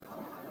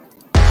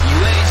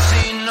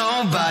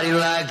nobody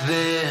like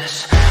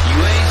this.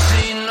 You ain't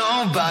seen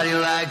nobody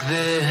like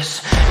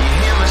this. You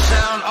hear my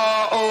sound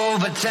all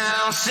over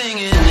town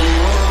singing.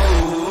 Whoa.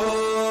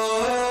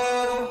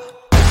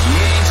 You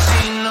ain't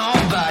seen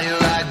nobody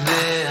like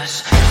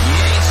this.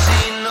 You ain't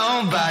seen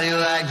nobody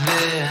like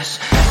this.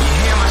 You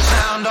hear my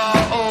sound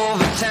all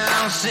over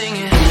town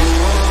singing.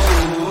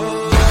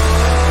 Whoa.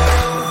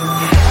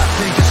 I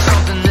think there's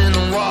something in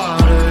the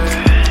water.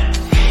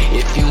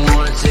 If you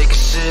wanna take a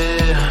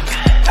sip,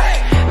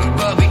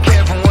 but be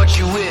careful what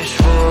you wish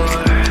for.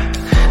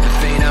 The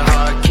faint of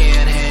heart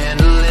can't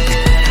handle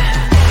it.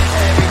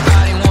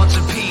 Everybody wants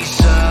a piece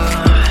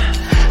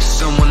of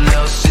someone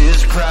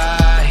else's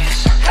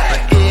prize,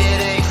 but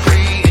it ain't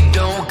free, it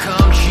don't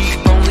come cheap.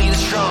 Only the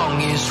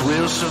strongest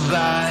will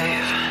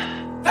survive.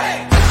 You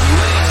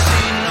ain't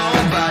seen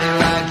nobody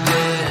like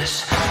this.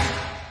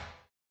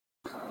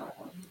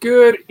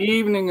 Good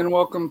evening and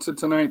welcome to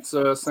tonight's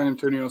San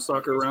Antonio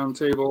Soccer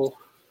Roundtable.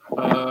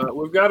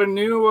 We've got a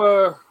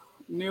new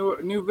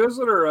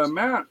visitor,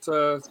 Matt.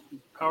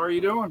 How are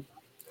you doing?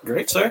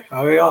 Great, sir.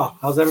 How are y'all?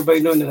 How's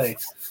everybody doing today?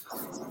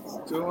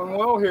 Doing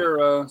well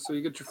here. So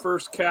you get your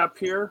first cap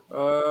here.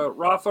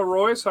 Rafa,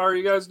 Royce, how are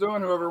you guys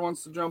doing? Whoever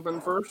wants to jump in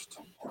first.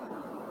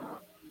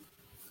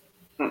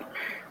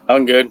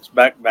 I'm good. It's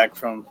back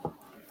from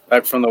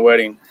the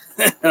wedding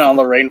and all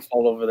the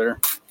rainfall over there.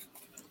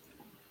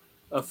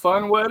 A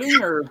fun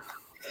wedding, or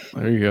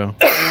There you go.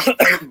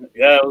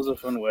 Yeah, it was a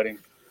fun wedding.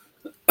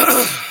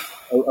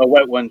 A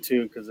wet one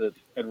too, because it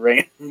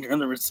rained during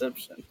the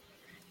reception.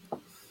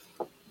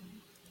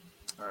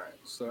 all right?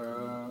 So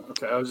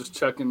okay, I was just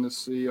checking to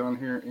see on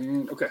here,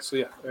 and okay, so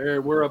yeah,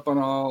 we're up on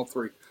all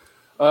three.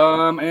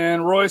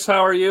 And Royce,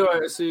 how are you?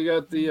 I see you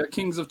got the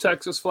Kings of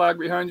Texas flag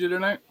behind you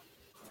tonight.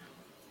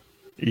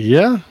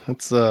 Yeah,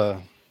 it's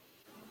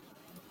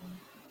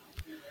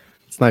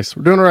nice.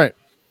 We're doing all right.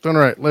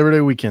 Labor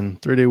Day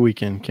weekend, 3-day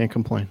weekend. Can't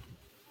complain.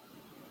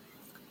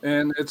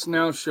 And it's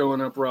now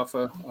showing up,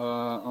 Rafa,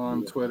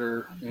 on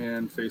Twitter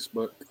and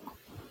Facebook.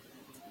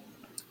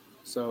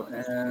 So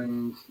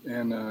and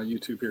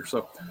YouTube here.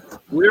 So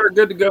we are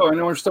good to go. I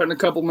know we're starting a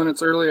couple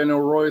minutes early. I know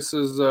Royce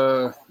has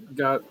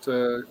got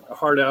a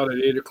hard out at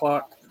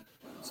 8:00,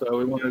 so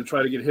we wanted to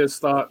try to get his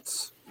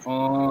thoughts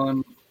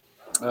on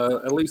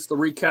at least the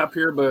recap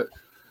here. But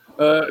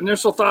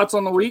initial thoughts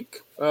on the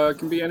week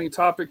can be any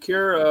topic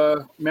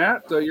here.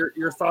 Matt,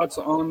 your thoughts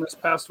on this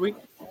past week?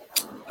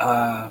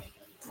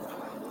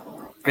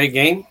 Great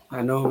game.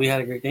 I know we had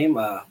a great game.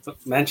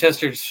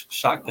 Manchester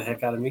shocked the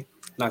heck out of me.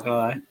 Not gonna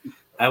lie.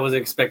 I was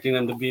expecting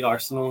them to beat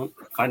Arsenal,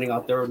 finding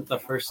out they were the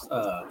first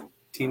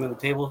team in the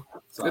table.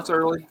 So It's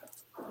early.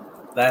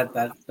 that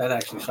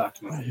actually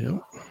shocked me.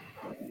 Yep.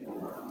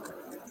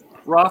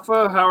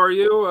 Rafa, how are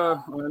you?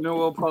 I know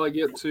we'll probably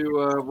get to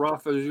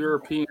Rafa's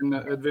European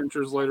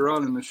adventures later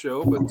on in the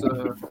show, but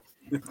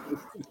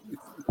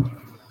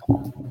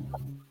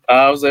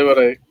I was able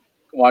to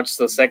watch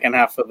the second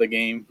half of the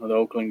game, of the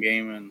Oakland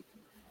game, and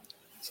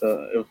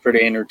so it was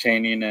pretty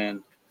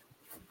entertaining.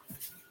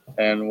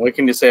 And what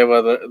can you say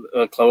about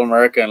the Club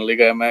America and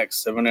Liga MX?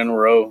 7 in a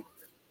row,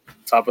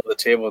 top of the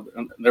table.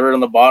 They were on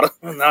the bottom,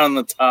 not on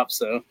the top.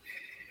 So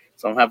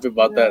I'm happy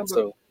about that.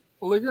 So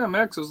Liga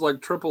MX is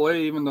like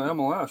AAA, even the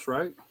MLS,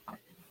 right?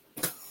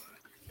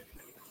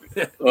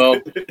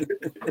 well,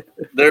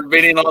 they're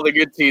beating all the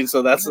good teams,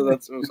 so that's what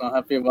I'm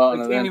happy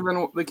about.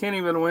 They can't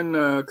even win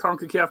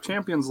CONCACAF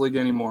Champions League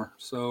anymore.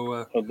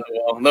 So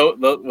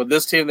with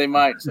this team they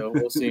might. So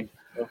we'll see.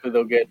 Hopefully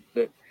they'll get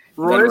it.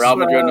 Royce, Real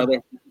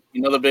Madrid,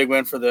 another big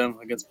win for them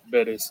against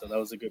Betis. So that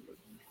was a good one.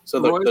 So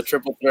the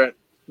triple threat.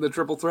 The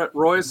triple threat.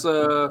 Royce,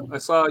 I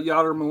saw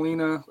Yadier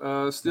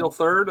Molina steal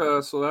third,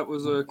 so that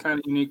was kind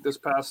of unique this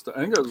past,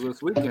 I think it was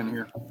this weekend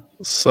here.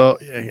 So,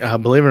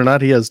 believe it or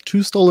not, he has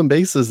 2 stolen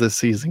bases this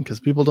season because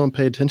people don't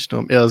pay attention to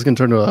him. Yeah, I was going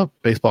to turn to a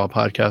baseball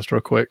podcast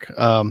real quick.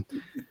 One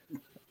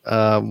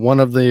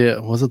of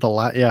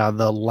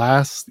the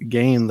last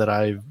game that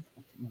I've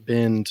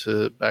been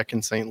to back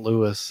in St.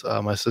 Louis,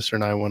 my sister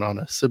and I went on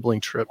a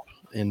sibling trip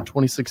in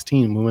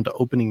 2016. We went to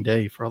opening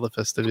day for all the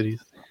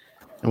festivities.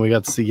 And we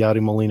got to see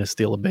Yadier Molina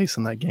steal a base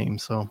in that game.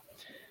 So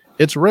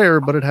it's rare,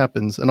 but it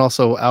happens. And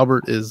also,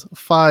 Albert is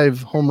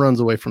 5 home runs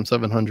away from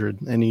 700,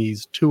 and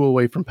he's 2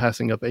 away from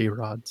passing up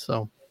A-Rod.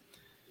 So,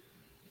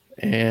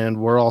 and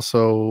we're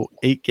also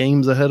 8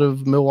 games ahead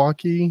of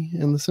Milwaukee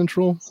in the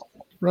Central.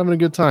 We're having a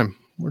good time.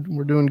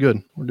 We're doing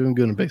good. We're doing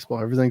good in baseball.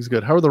 Everything's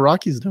good. How are the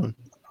Rockies doing?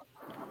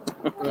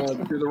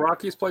 Do the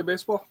Rockies play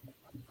baseball?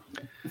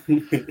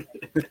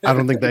 I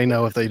don't think they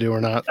know if they do or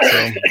not.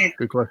 So,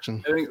 good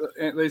question. I think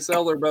they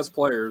sell their best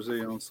players,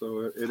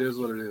 so it is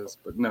what it is.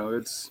 But no,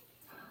 it's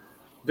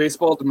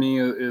baseball to me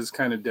is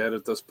kind of dead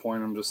at this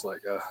point. I'm just like,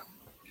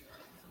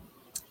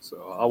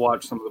 so I'll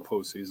watch some of the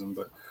postseason.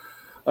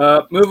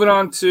 But moving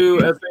on to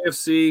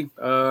SAFC,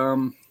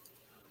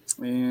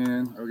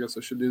 and I guess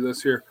I should do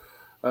this here.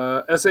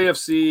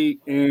 SAFC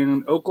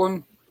in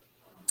Oakland.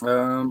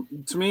 To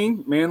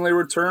me, Manley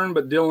returned,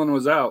 but Dylan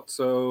was out.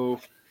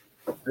 So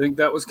I think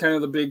that was kind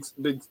of the big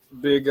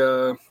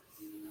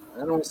I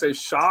don't want to say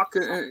shock.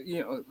 To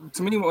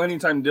me,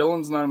 anytime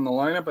Dylan's not in the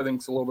lineup, I think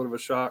it's a little bit of a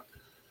shock.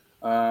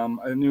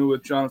 I knew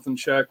with Jonathan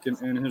Check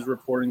and his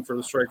reporting for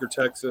the Striker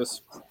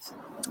Texas,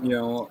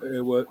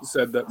 it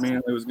said that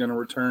Manley was going to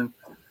return.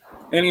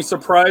 Any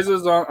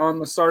surprises on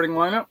the starting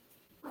lineup?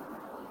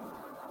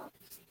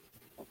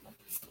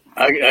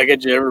 I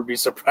could you ever be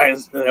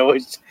surprised? We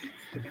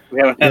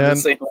haven't had the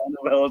same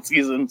lineup all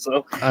season,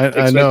 so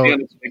I know.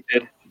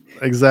 Unexpected.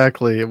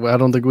 Exactly. I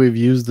don't think we've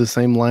used the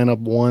same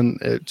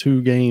lineup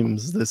 2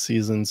 games this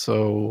season.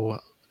 So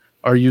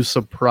are you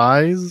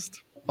surprised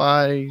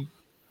by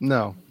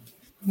no.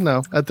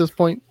 At this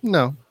point,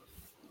 no.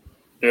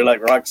 They're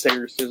like rock,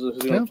 saber, scissors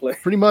who's gonna play.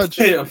 Pretty much.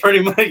 Yeah,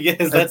 pretty much.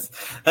 Yes,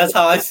 that's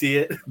how I see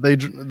it.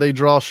 They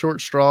draw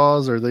short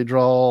straws, or they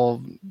draw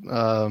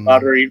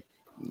lottery.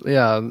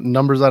 Yeah,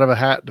 numbers out of a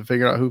hat to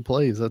figure out who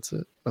plays. That's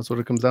it. That's what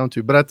it comes down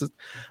to. But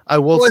I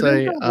will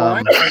say,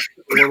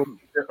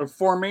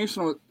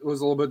 formation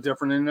was a little bit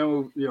different. I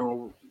know,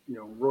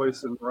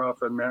 Royce and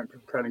Ruff and Matt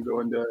could kind of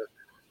go into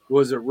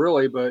was it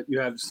really, but you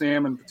had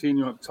Sam and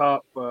Patino up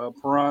top,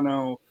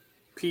 Pirano,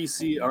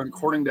 PC,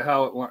 according to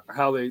how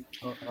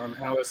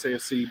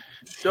SAFC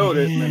showed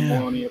it, and then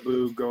Maloney,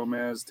 Abu,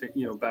 Gomez,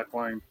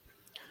 backline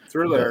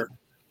through there.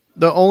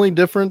 The only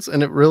difference,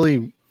 and it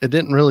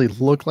didn't really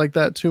look like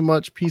that too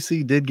much.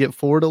 PC did get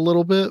forward a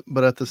little bit,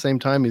 but at the same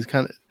time,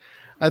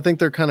 I think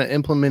they're kind of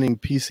implementing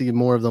PC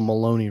more of the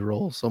Maloney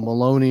role. So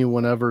Maloney,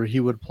 whenever he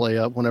would play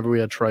up, whenever we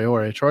had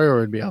Traore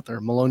would be out there.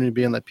 Maloney would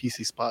be in that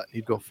PC spot, and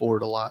he'd go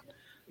forward a lot.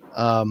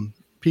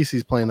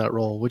 PC's playing that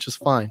role, which is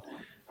fine.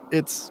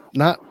 It's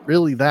not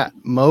really that.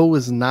 Mo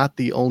is not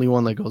the only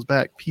one that goes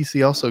back.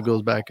 PC also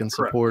goes back in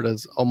support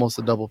as almost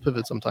a double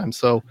pivot sometimes.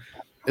 So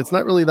it's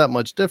not really that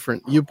much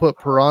different. You put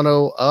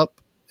Pirano up,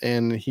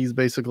 and he's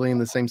basically in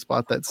the same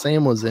spot that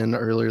Sam was in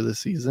earlier this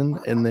season,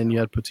 and then you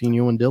had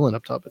Patino and Dylan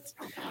up top.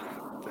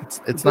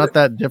 It's not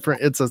that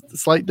different. It's a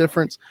slight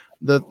difference.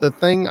 The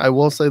thing I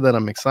will say that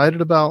I'm excited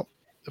about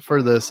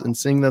for this and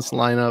seeing this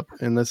lineup,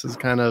 and this is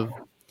kind of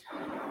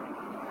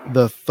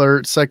the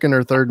second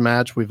or third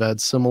match we've had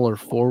similar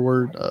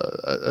forward,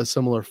 a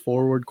similar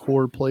forward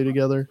core play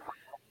together,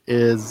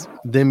 is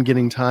them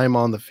getting time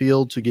on the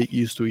field to get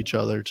used to each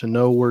other, to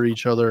know where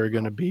each other are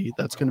going to be.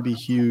 That's going to be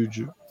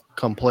huge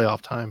come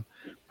playoff time,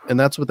 and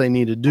that's what they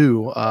need to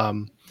do.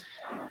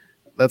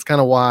 That's kind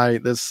of why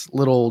this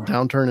little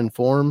downturn in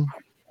form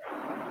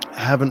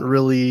haven't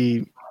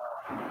really,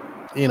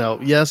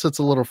 yes, it's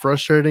a little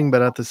frustrating,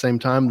 but at the same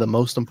time, the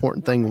most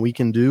important thing we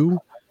can do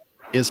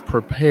is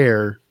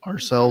prepare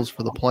ourselves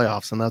for the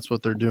playoffs, and that's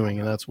what they're doing,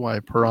 and that's why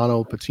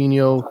Pirano,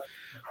 Patino,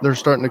 they're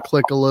starting to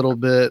click a little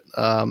bit.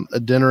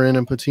 Adeniran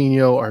and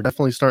Patino are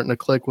definitely starting to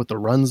click with the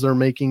runs they're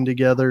making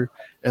together,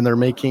 and they're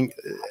making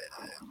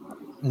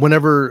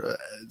whenever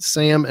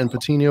Sam and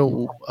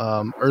Patino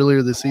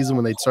earlier this season,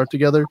 when they'd start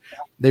together,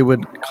 they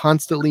would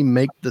constantly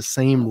make the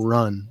same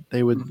run.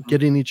 They would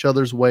get in each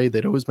other's way.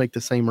 They'd always make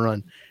the same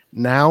run.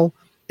 Now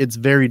it's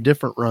very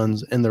different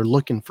runs, and they're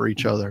looking for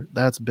each other.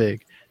 That's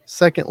big.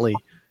 Secondly,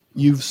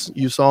 you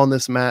saw in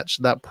this match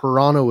that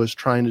Pirano was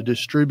trying to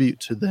distribute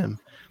to them.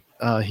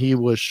 He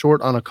was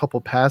short on a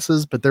couple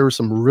passes, but there were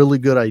some really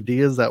good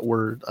ideas that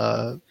were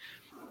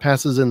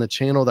passes in the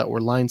channel that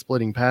were line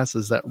splitting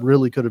passes that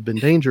really could have been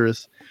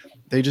dangerous.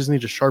 They just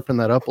need to sharpen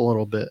that up a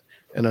little bit.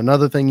 And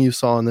another thing you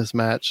saw in this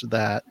match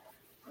that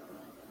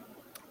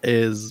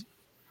is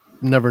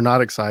never not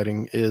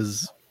exciting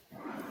is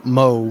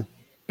Mo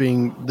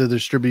being the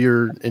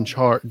distributor in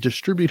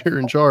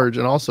charge,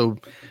 and also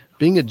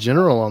being a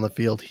general on the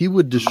field. He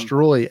would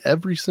destroy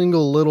every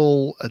single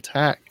little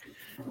attack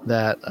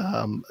that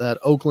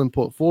Oakland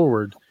put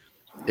forward.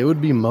 It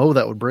would be Mo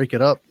that would break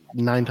it up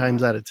 9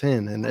 times out of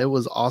 10, and it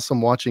was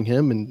awesome watching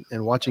him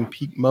and watching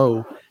peak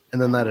Mo,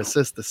 and then that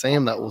assist to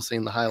Sam that we'll see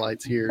in the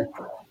highlights here.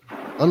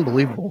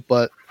 Unbelievable.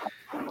 But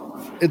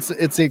it's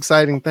the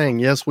exciting thing.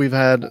 Yes, we've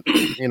had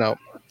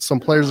some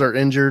players are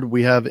injured.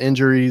 We have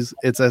injuries.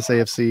 It's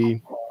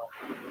SAFC.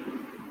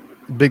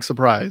 Big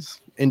surprise,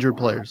 injured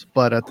players.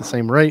 But at the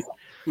same rate,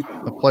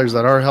 the players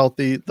that are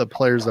healthy, the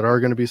players that are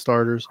going to be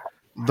starters,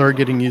 they're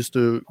getting used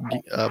to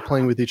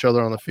playing with each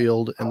other on the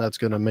field, and that's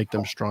going to make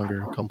them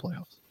stronger come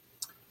playoffs.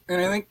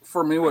 And I think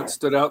for me, what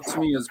stood out to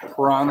me is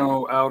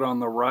Pirano out on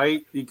the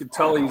right. You could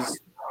tell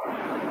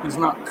he's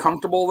not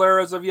comfortable there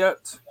as of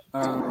yet,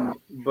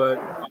 but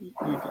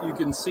you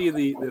can see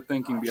the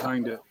thinking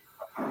behind it.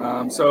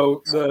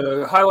 So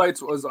the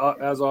highlights was,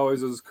 as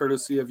always, is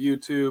courtesy of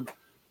YouTube,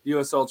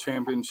 USL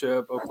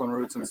Championship, Oakland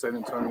Roots, and San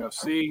Antonio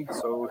FC.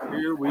 So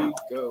here we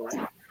go.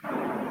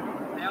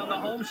 Down the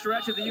home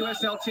stretch of the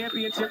USL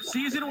Championship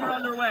season, we're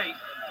underway.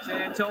 San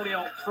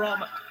Antonio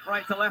from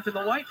right to left in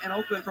the white, and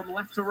Oakland from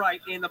left to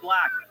right in the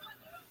black.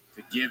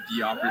 To give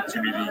the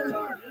opportunity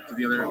to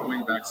the other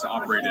wingbacks to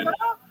operate in. On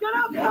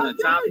the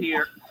top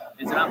here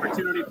is an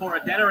opportunity for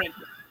Adeniran.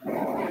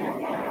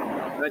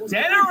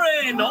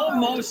 Adeniran,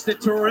 almost a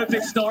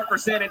terrific start for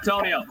San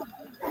Antonio.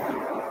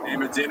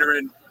 And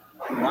Adeniran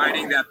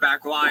riding that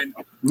back line.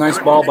 Nice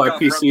ball by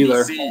PC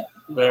there.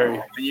 Very.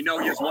 And he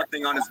has one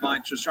thing on his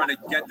mind, just trying to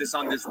get this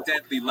on this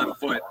deadly left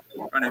foot,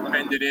 trying to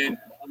bend it in.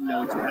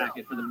 Notes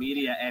packet for the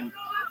media, and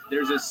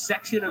there's a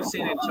section of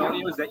San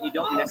Antonio's that you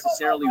don't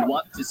necessarily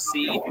want to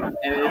see, and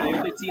they're the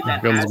only team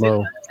that Here comes has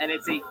Mo. it, and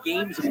it's a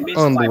game's missed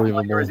by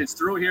Unbelievable. players. It's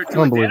through here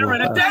to Unbelievable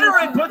Adeniran, and pass.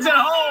 Adeniran puts it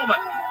home.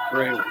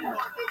 Great.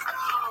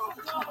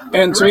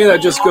 And to me,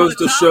 that just goes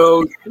to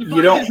show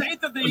you don't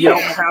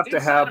have to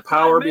have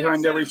power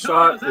behind every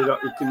shot.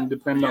 It can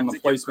depend on the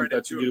placement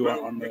that you do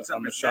on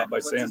the shot by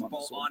Sam.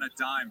 On a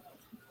dime.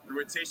 The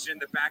rotation in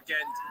the back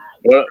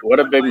end. What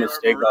a big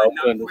mistake by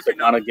Oakland is to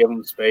kind of give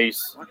him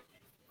space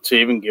to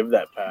even give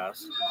that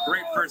pass.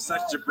 Great first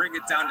touch to bring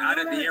it down out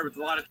of the air with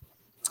a lot of.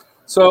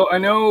 So I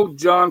know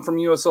John from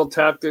USL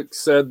Tactics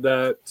said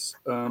that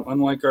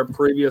unlike our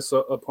previous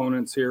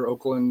opponents here,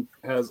 Oakland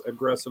has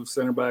aggressive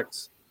center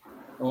backs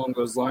along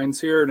those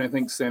lines here, and I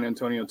think San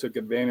Antonio took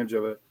advantage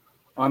of it.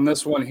 On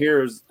this one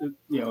here, is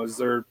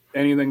there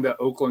anything that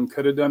Oakland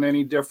could have done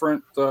any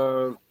different?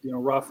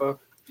 Rafa.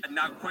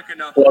 Not quick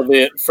enough. Well,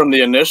 from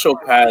the initial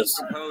pass,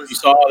 you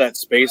saw that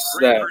space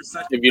that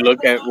if you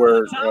look at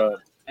where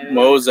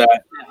Mo's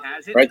at,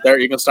 right there,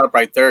 you can stop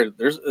right there.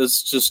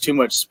 It's just too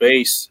much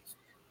space.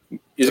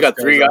 He's got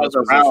three guys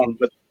around,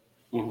 but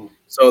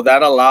so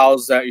that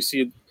allows that you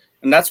see,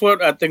 and that's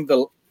what I think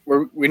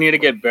we need to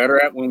get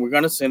better at when we're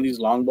going to send these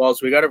long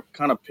balls. We got to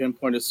kind of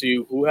pinpoint to see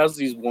who has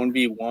these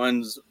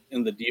 1v1s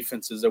in the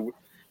defenses,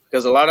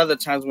 because a lot of the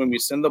times when we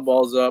send the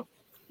balls up,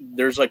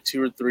 there's like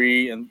 2 or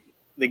 3 and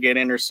they get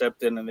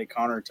intercepted and they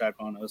counterattack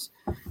on us.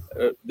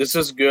 This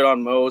is good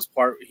on Mo's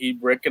part. He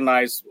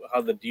recognized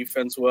how the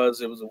defense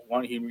was. It was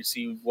he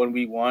received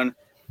 1v1.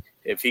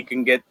 If he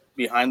can get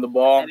behind the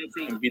ball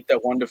and beat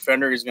that one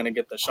defender, he's going to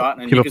get the shot.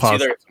 And you can see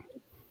there,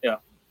 yeah.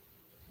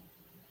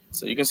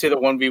 So you can see the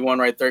 1v1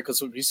 right there,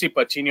 because you see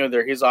Patino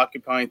there. He's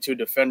occupying 2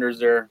 defenders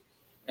there,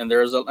 and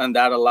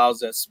that allows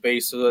that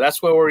space. So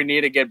that's where we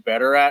need to get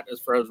better at as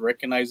far as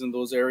recognizing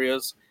those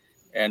areas.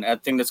 And I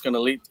think that's going to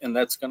lead, and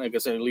that's going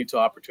to lead to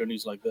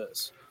opportunities like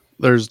this.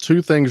 There's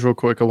 2 things real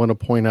quick I want to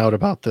point out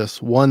about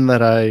this. One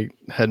that I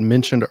had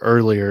mentioned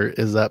earlier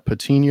is that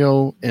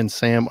Patino and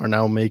Sam are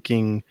now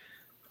making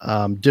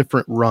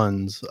different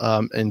runs.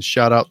 And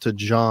shout out to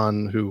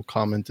John, who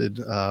commented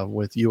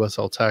with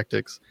USL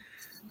Tactics.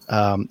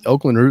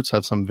 Oakland Roots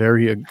have some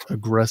very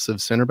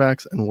aggressive center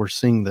backs, and we're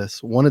seeing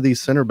this. One of these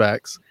center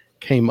backs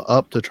came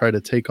up to try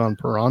to take on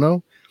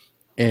Pirano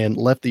and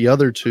left the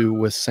other 2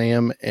 with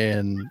Sam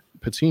and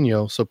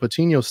Patino. So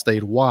Patino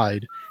stayed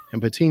wide,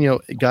 and Patino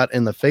got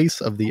in the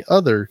face of the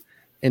other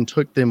and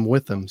took them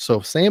with him. So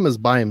if Sam is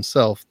by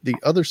himself, the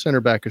other center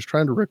back is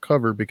trying to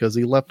recover because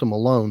he left him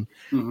alone,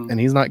 and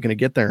he's not going to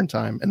get there in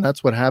time. And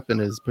that's what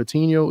happened is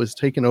Patino is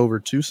taking over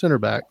 2 center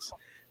backs.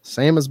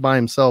 Sam is by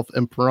himself,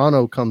 and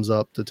Pirano comes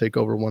up to take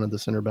over one of the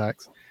center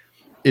backs.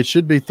 It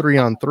should be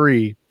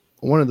 3-on-3.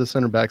 One of the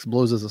center backs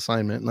blows his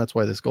assignment, and that's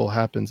why this goal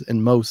happens.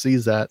 And Mo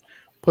sees that,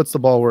 puts the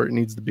ball where it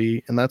needs to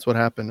be, and that's what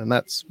happened. And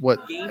that's what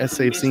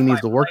SAFC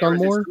needs to work on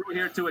more,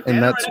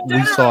 and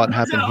we saw it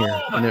happen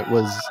here. And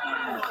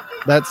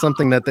that's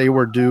something that they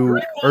were due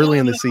early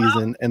in the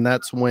season, and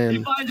that's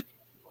when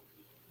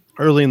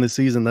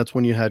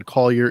you had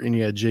Collier and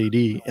you had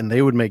JD, and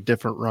they would make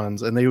different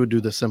runs, and they would do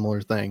the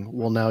similar thing.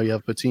 Well, now you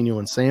have Patino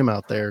and Sam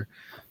out there,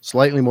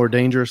 slightly more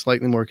dangerous,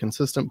 slightly more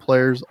consistent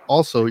players.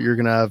 Also, you're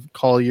going to have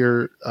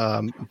Collier,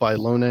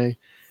 Bailone,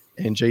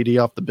 and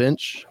JD off the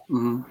bench.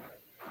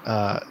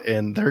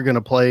 And they're going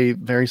to play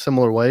very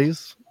similar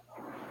ways.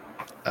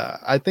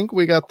 I think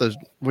we got the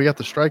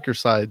striker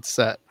side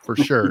set for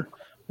sure.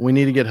 We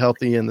need to get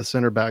healthy in the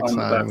center back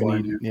side.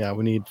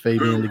 We need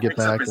Fabian to get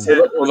back.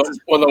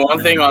 Well, the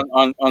one thing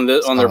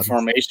on their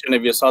formation,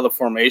 if you saw the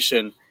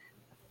formation,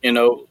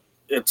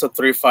 it's a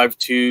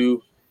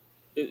 3-5-2.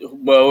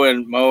 Mo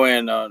and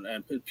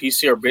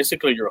PC are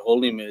basically your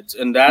holding mids,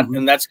 and that's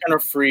going to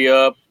free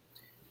up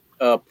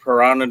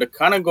Pirano to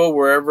kind of go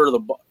wherever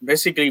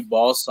basically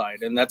ball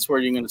side, and that's where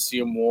you're going to see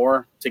him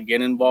more to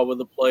get involved with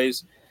the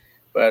plays.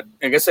 But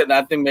like I said,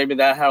 I think maybe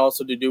that had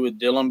also to do with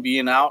Dylan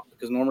being out,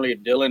 because normally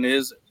if Dylan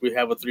we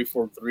have a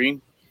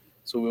 3-4-3,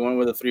 so we went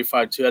with a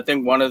 3-5-2. I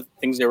think one of the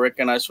things they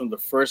recognized from the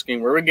first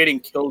game, we were getting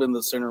killed in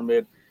the center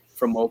mid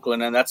from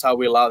Oakland, and that's how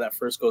we allowed that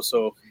first goal.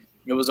 So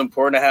it was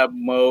important to have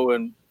Mo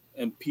and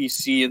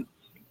PC,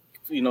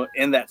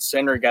 in that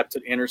center gap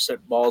to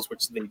intercept balls,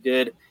 which they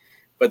did.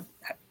 But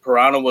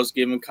Pirano was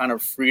given kind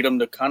of freedom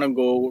to kind of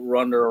go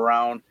run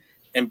around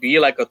and be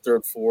like a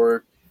third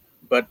forward,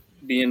 but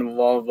being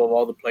involved with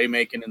all the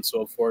playmaking and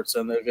so forth.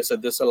 So, like I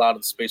said, this allowed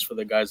the space for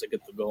the guys to get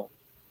the goal.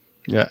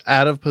 Yeah,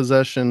 out of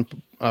possession,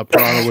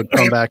 Pirano would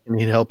come back and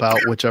he'd help out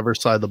whichever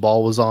side the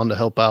ball was on to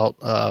help out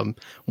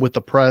with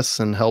the press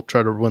and help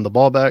try to win the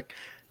ball back.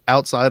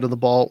 Outside of the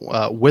ball,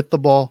 with the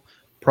ball,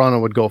 Pirano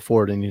would go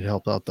forward and he'd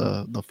help out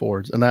the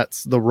forwards. And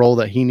that's the role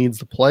that he needs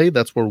to play.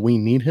 That's where we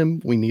need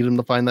him. We need him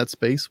to find that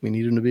space. We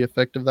need him to be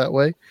effective that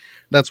way.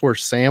 That's where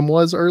Sam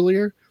was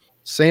earlier.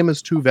 Sam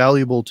is too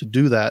valuable to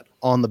do that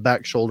on the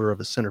back shoulder of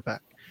a center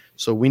back.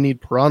 So we need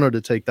Pirano to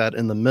take that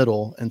in the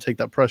middle and take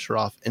that pressure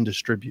off and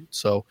distribute.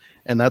 So,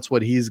 and that's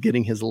what he's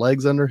getting his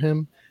legs under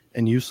him.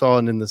 And you saw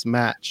it in this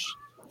match.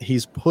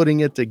 He's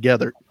putting it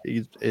together.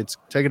 It's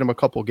taken him a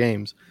couple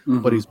games,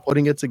 but he's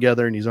putting it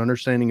together and he's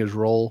understanding his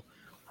role.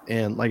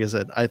 And like I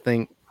said, I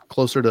think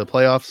closer to the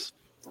playoffs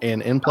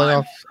and in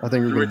playoffs, I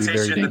think we're going to be very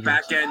Rotation, the dangerous.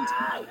 back end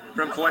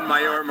from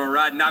Fuenmayor.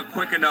 Murad not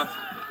quick enough.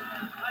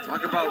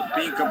 Talk about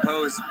being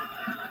composed.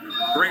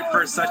 Great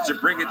first touch to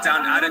bring it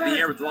down out of the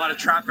air with a lot of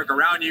traffic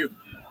around you.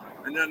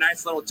 And then a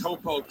nice little toe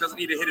poke. Doesn't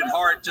need to hit it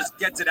hard, just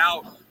gets it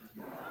out.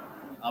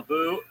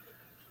 Abu.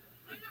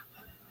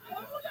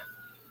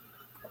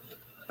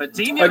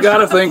 I got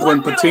to think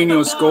when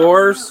Patino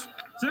scores,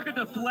 Took a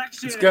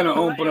deflection. it's going to and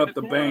open played up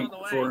the corner bank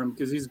on the for way. him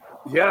because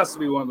he has to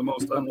be one of the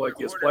most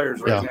unluckiest players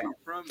right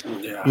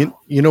now.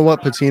 You know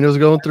what Patino's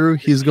going through?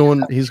 He's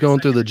going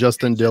through the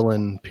Justin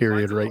Dillon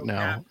period right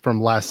now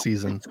from last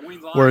season,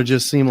 where it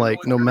just seemed like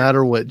no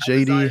matter what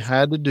JD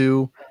had to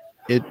do,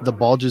 the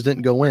ball just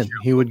didn't go in.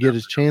 He would get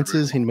his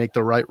chances, he'd make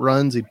the right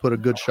runs, he'd put a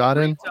good shot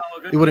in,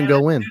 he wouldn't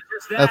go in.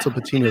 That's what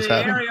Patino's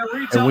having.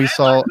 And we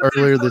saw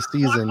earlier this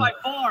season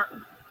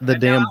the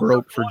dam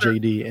broke for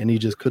JD and he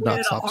just could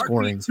not stop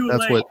scoring.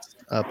 That's what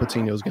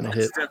Patino's going to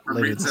hit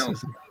later this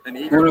season.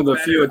 One of the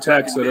few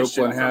attacks that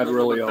Oakland had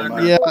really all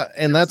night. Yeah,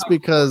 and that's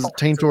because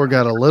Taintor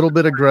got a little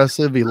bit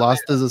aggressive. He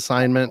lost his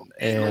assignment,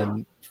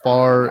 and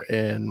Farr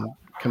and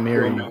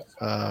Kamiri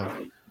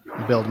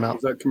bailed him out.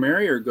 Was that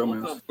Kamari or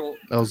Gomez?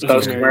 That was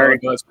Kamari.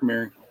 That's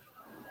Kamari.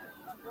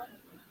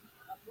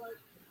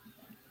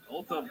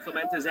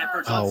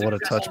 Oh, what a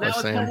touch by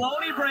Sam.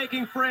 Maloney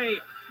breaking free.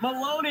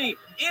 Maloney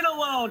in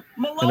alone.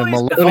 And if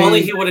Maloney. If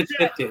only he would have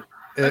chipped it.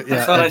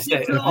 That's what I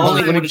say. if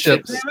Only when he would have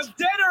chipped chips.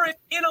 it.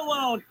 In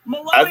alone.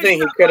 I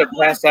think he could have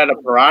passed out of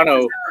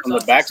Pirano from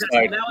the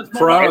backside.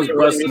 Pirano's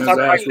busting his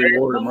ass to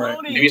reward him, right?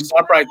 If you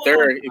stop right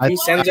there, if he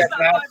sends that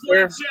pass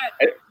there,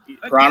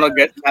 Pirano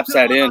taps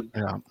that in.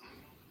 Yeah.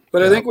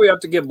 But I think we have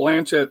to give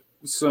Blanchett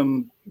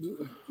some,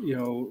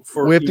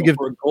 for We have to give-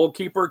 for a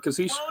goalkeeper because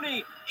he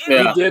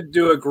Yeah. did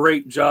do a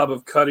great job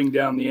of cutting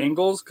down the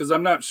angles because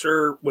I'm not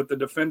sure with the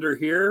defender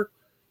here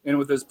and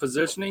with his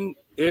positioning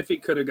if he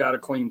could have got a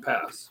clean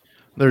pass.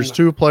 There's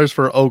two players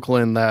for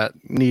Oakland that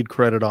need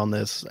credit on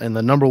this, and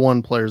the number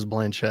one player is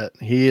Blanchett.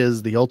 He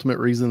is the ultimate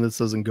reason this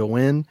doesn't go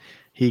in.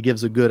 He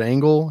gives a good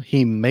angle.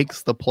 He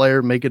makes the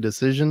player make a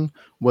decision,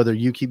 whether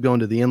you keep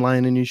going to the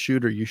inline and you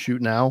shoot or you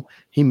shoot now.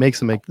 He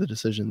makes him make the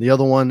decision. The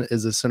other one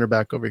is the center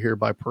back over here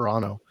by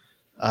Pirano.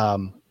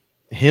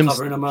 Him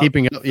Covering him up.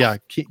 keeping up,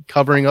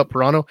 covering up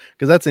Pirano,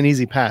 because that's an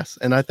easy pass,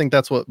 and I think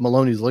that's what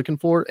Maloney's looking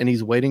for, and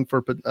he's waiting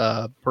for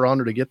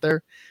Pirano to get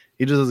there.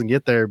 He just doesn't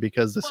get there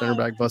because the center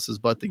back busts his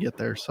butt to get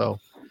there. So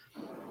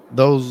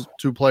those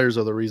two players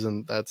are the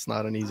reason that's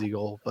not an easy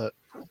goal. But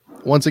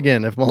once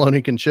again, if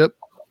Maloney can chip,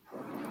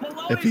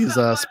 if he's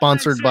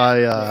sponsored by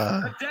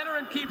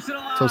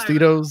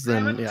Tostitos,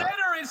 then yeah.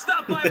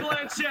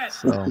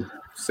 So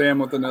Sam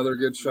with another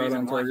good shot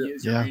on target. He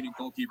is your leading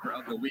goalkeeper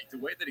of the week. The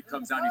way that he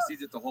comes down, he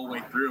sees it the whole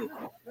way through.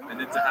 And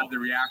then to have the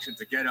reaction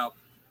to get up,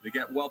 to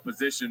get well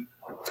positioned.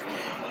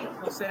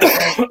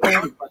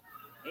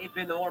 They've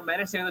been more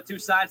menacing on the two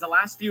sides the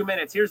last few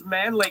minutes. Here's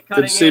Manley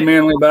cutting Good to see in,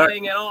 Manley back.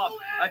 cutting it off.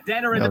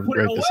 Adenerin Yeah, to put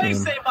it great to see away, him.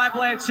 saved by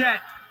Blanchett.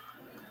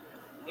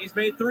 He's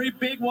made three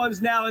big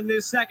ones now in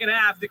this second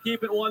half to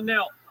keep it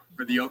 1-0.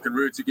 For the Oakland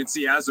Roots, you can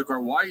see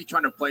Azokar. Why are you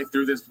trying to play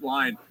through this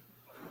line?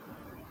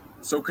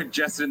 So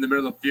congested in the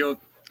middle of the field.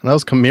 and that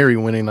was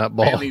Kamiri winning that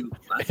ball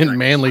and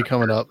Manley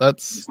coming up.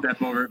 That's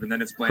Step over, and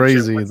then it's Blanchett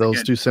crazy. once Those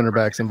again. two center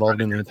backs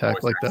involved in the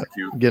attack like that,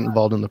 getting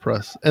involved in the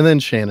press. And then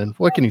Shannon,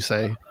 what can you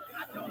say?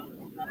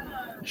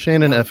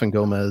 Shannon effing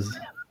Gomez.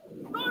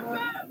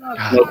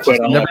 God, No quit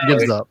just on never that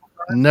gives play. up.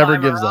 Never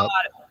gives up.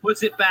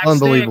 Puts it back.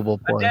 Unbelievable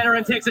stick. play.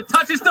 Adenerin takes it,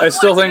 touches. I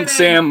still think deflects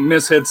it in. Sam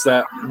mishits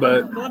that,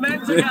 but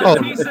Clemente got Oh,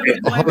 a piece of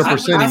it. 100% he I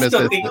still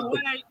missed think-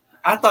 it.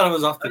 I thought it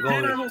was off the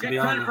Adenerin will goalie, to get be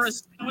credit for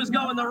honest. it was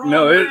going the wrong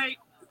No, way.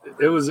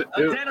 it was him.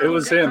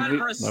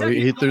 No,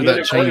 he threw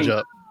that change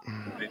up.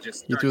 They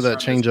just He start threw that from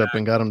change his up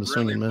and back. got him to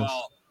swing and Really miss.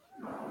 well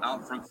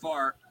out from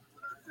far.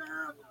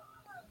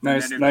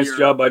 Nice, And then if nice you're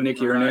job by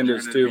Nicky Murad,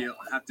 Hernandez you're too. gonna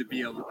have to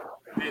be a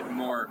bit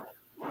more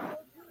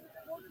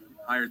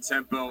higher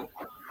tempo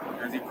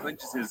as he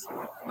clinches his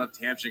left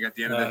hamstring at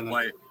the end of that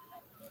play.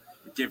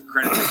 Give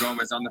credit to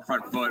Gomez on the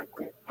front foot.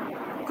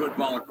 Good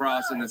ball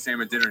across, and then Sam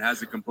Adenerin has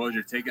the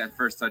composure to take that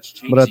first touch.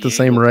 Change But at the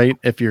same angle. rate,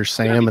 if you're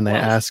Sam and they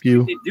ask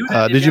you, do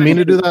that, did you mean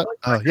to do that?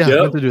 Oh, yeah, I Yep.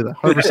 meant to do that.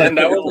 100%. And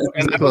that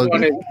was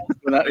when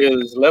it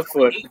was left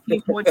foot.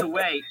 18 points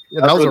away.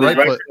 Yeah, that was a With his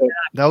right foot.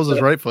 That was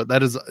his right foot.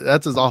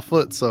 That's his off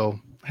foot. So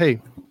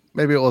hey,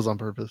 maybe it was on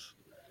purpose.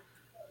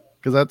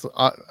 Because that's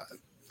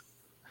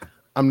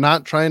I'm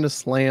not trying to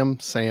slam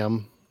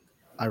Sam.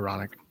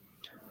 Ironic,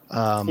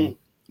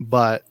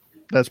 but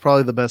that's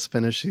probably the best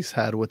finish he's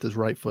had with his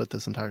right foot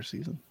this entire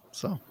season.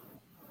 So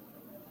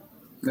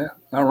Yeah,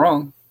 not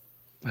wrong.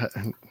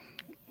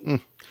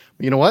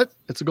 you know what?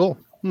 It's a goal.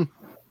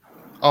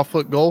 Off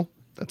foot goal.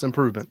 That's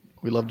improvement.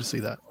 We love to see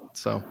that.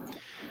 So,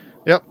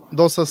 yep,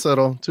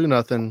 2-0,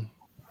 2-0.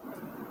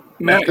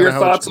 Matt, kinda your how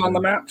it thoughts should on the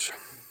be. match?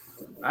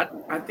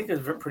 I think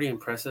it's pretty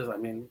impressive. I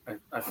mean,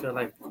 I feel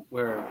like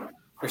we're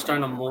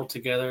starting to mold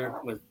together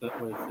with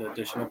the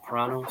addition of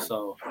Pirano.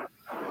 So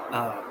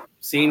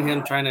seeing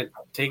him trying to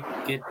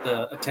get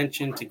the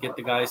attention to get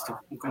the guys to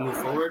move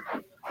forward,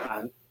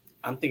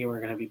 I'm thinking we're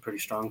going to be pretty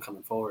strong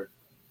coming forward.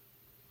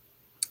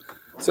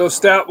 So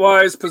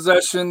stat-wise,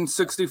 possession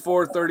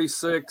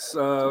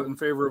 64-36 in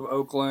favor of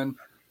Oakland.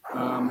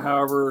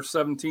 However,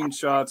 17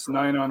 shots,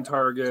 9 on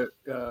target,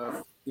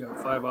 5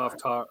 off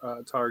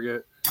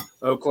target.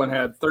 Oakland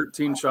had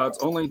 13 shots,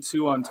 only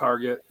 2 on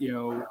target.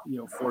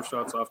 4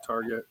 shots off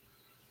target.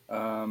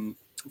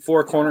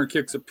 4 corner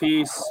kicks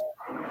apiece.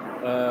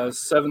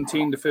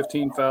 17 to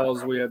 15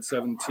 fouls. We had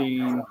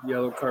 17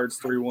 yellow cards,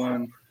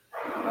 3-1.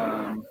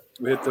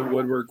 We hit the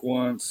woodwork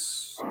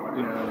once.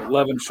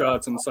 11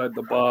 shots inside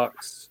the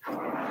box.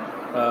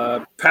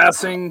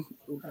 Passing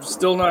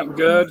still not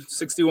good,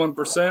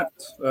 61%.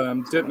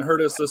 Didn't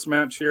hurt us this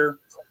match here.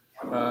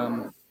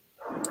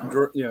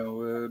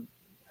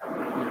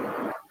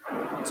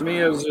 To me,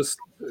 it was just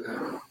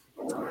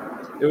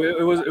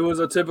it was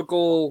a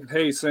typical.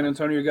 Hey, San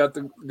Antonio got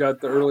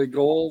the early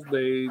goal.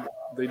 They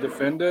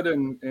defended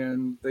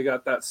and they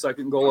got that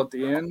second goal at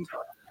the end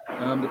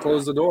to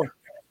close the door.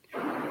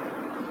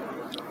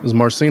 It was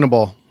Marcina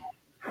Ball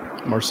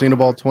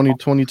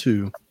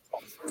 2022.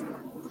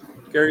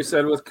 Gary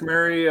said, with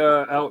Kamari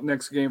out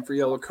next game for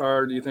yellow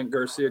card, do you think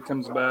Garcia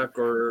comes back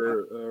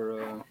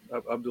or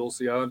Abdul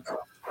Siad?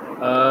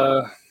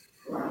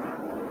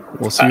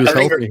 We'll see who's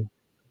healthy.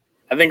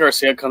 I think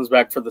Garcia comes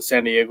back for the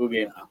San Diego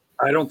game.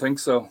 I don't think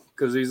so,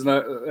 because he's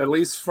not, at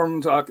least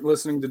from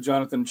listening to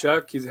Jonathan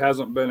Check, he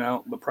hasn't been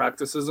out the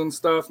practices and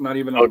stuff, not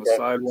even on the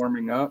side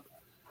warming up.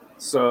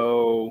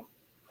 So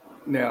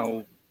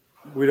now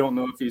we don't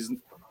know if he's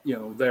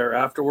there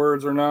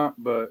afterwards or not,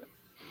 but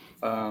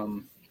I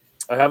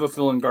have a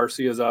feeling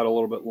Garcia's out a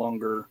little bit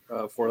longer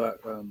for that.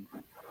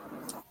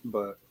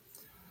 But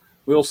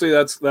we'll see.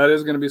 That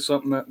is going to be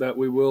something that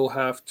we will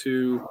have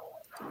to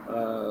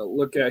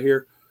look at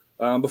here.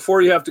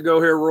 Before you have to go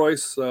here,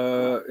 Royce,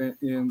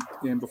 and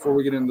before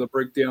we get into the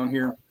breakdown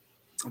here,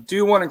 do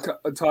you want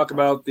to talk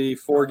about the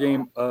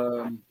 4-game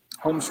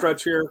home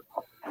stretch here?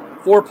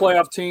 4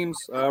 playoff teams.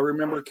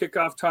 Remember,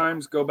 kickoff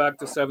times go back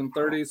to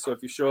 7:30. So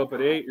if you show up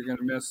at 8, you're going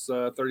to miss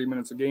 30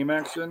 minutes of game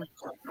action.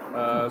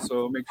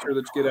 So make sure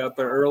that you get out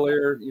there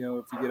earlier. If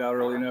you get out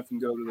early enough and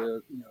go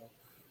to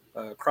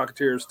the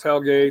Crocketeers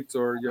tailgate,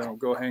 or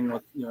go hang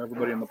with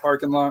everybody in the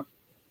parking lot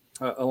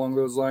along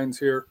those lines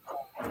here.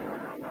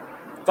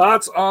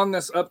 Thoughts on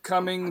this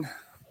upcoming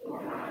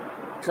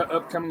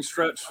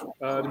stretch?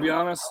 To be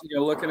honest,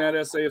 looking at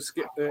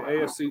SAFC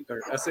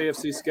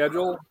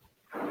schedule,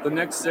 the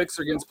next 6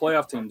 are against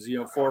playoff teams.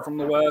 4 from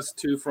the West,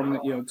 2 from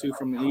the 2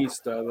 from the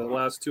East. The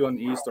last 2 on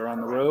the East are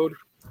on the road.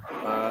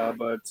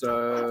 But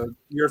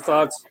your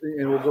thoughts,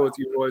 and we'll go with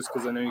you, Royce,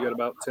 because I know you got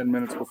about 10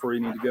 minutes before you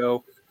need to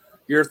go.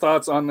 Your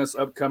thoughts on this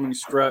upcoming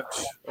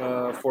stretch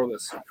for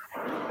this?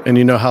 And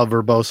you know how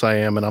verbose I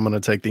am, and I'm going to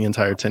take the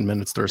entire 10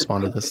 minutes to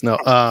respond to this. No,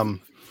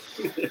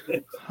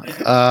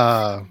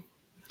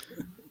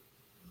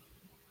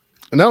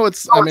 no,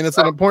 it's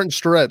an important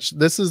stretch.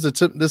 This is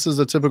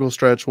a typical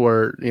stretch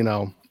where,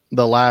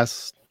 the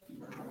last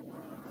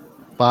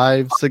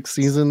 5-6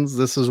 seasons,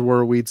 this is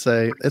where we'd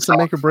say it's a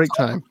make or break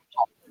time.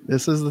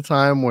 This is the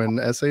time when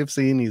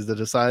SAFC needs to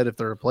decide if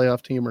they're a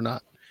playoff team or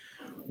not.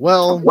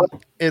 Well,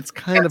 it's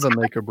kind of a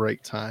make or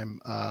break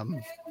time.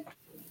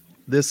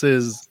 This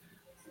is,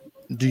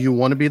 do you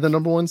want to be the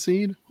number 1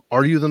 seed?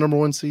 Are you the number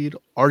 1 seed?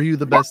 Are you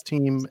the best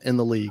team in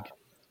the league?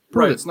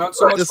 Right. It's not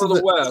so much for the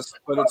West,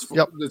 but it's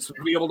to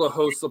be able to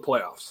host the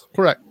playoffs.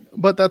 Correct.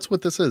 But that's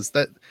what this is.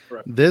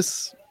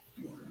 This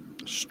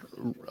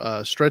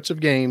stretch of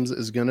games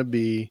is going to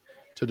be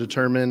to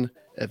determine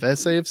if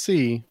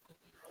SAFC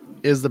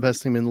is the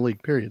best team in the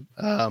league, period.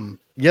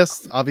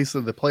 Yes,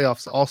 obviously the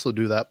playoffs also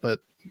do that, but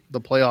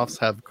the playoffs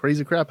have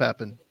crazy crap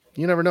happen.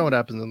 You never know what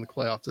happens in the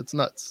playoffs. It's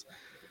nuts.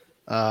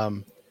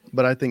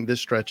 But I think this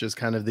stretch is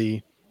kind of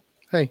the,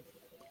 hey,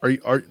 are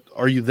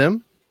you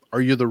them?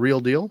 Are you the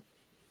real deal?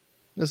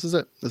 This is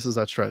it. This is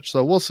that stretch.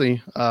 So we'll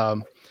see.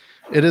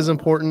 It is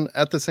important.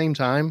 At the same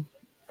time,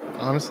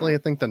 honestly, I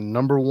think the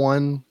number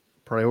 1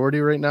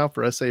 priority right now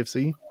for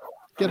SAFC,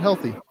 get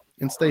healthy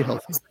and stay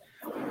healthy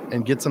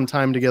and get some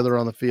time together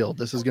on the field.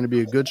 This is going to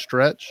be a good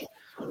stretch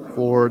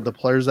for the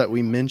players that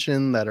we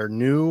mentioned that are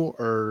new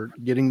or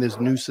getting this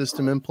new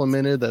system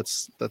implemented.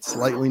 That's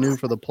slightly new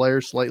for the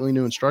players, slightly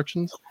new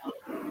instructions.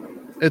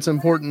 It's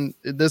important.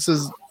 This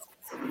is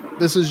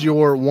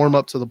your warm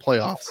up to the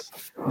playoffs.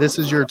 This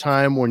is your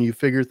time when you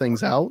figure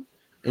things out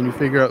and you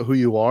figure out who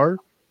you are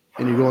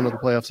and you go into the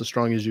playoffs as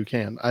strong as you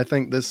can. I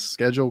think this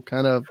schedule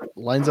kind of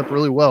lines up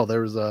really well.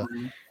 There was a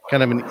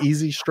kind of an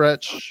easy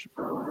stretch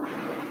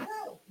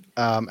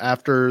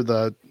after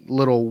the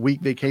little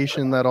week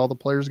vacation that all the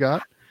players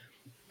got.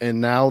 And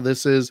now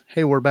this is,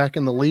 hey, we're back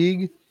in the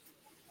league.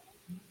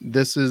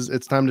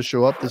 It's time to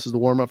show up. This is the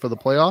warm up for the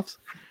playoffs.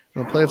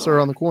 And the playoffs are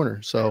around the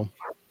corner. So,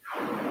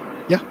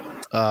 yeah.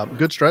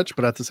 Good stretch,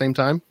 but at the same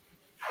time,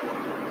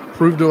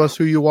 prove to us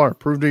who you are.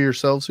 Prove to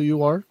yourselves who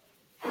you are.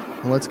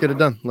 And let's get it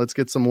done. Let's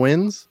get some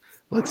wins.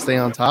 Let's stay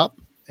on top.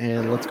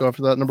 And let's go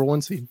after that number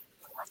 1 seed.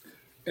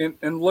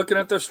 And looking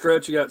at the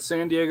stretch, you got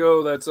San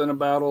Diego that's in a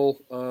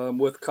battle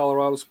with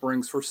Colorado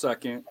Springs for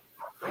second.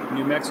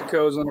 New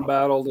Mexico's in a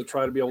battle to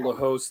try to be able to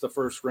host the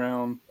first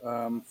round,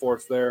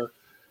 fourth there,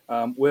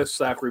 with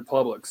Sac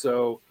Republic.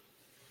 So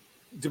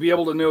to be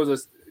able to know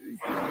this,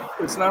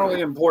 it's not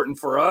only important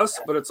for us,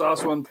 but it's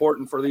also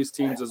important for these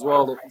teams as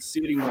well,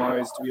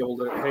 seeding-wise, to be able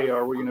to, hey,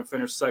 are we going to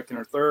finish second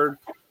or third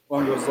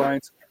along those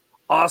lines?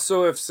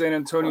 Also, if San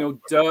Antonio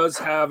does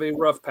have a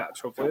rough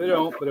patch, hopefully they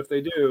don't, but if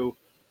they do,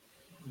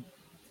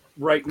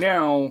 right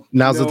now,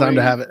 now's the time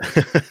to have it.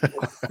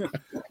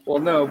 Well,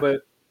 no,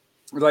 but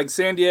like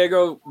San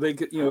Diego, they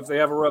could, if they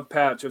have a rough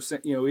patch,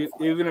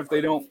 even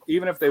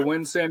if they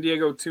win San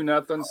Diego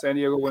 2-0, San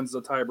Diego wins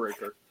the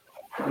tiebreaker.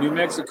 New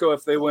Mexico,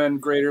 if they win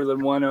greater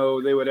than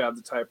 1-0, they would have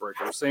the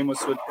tiebreaker. Same with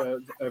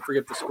I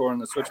forget the score in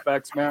the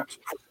Switchbacks match.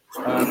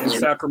 And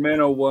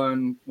Sacramento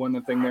won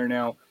the thing there.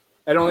 Now,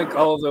 I don't think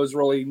all of those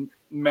really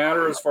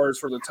matter as far as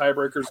for the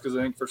tiebreakers, because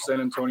I think for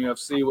San Antonio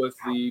FC, with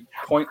the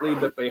point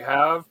lead that they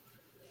have,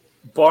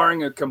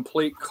 barring a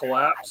complete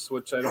collapse,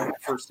 which I don't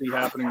foresee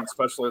happening,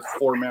 especially with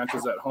 4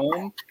 matches at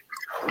home,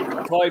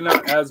 probably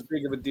not as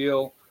big of a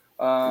deal.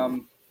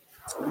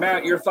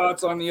 Matt, your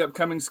thoughts on the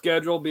upcoming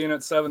schedule being at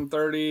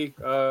 7:30?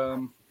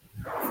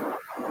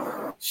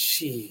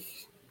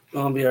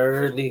 Gonna be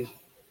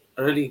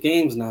early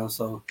games now,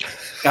 so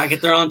gotta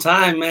get there on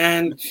time,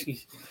 man.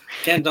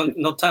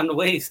 No time to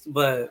waste.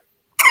 But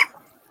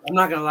I'm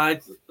not gonna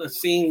lie,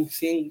 seeing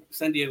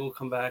San Diego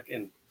come back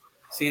and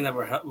seeing that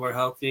we're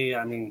healthy.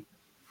 I mean,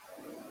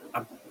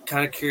 I'm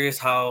kind of curious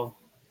how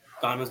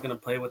Donovan's gonna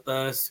play with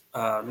us.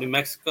 New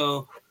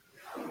Mexico,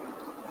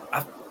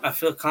 I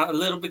feel a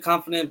little bit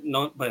confident,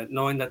 but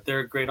knowing that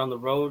they're great on the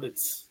road,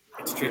 it's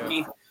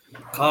tricky.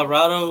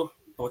 Colorado,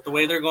 with the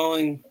way they're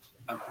going,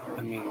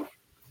 I mean,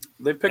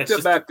 they picked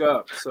it back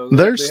up, so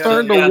they're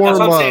starting to warm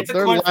up.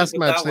 Their last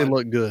match, they one.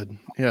 look good.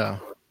 Yeah,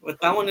 with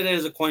that one, it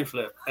is a coin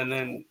flip, and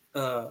then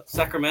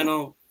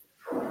Sacramento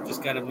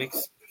just got to make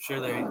sure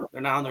they're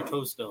not on their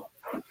toes still.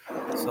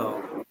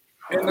 So,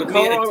 and the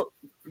Colorado.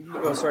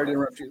 Sorry to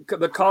interrupt you.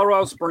 The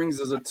Colorado Springs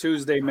is a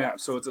Tuesday match,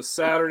 so it's a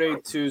Saturday,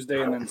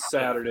 Tuesday, and then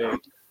Saturday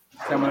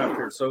coming up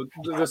here. So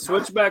the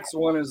Switchbacks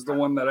one is the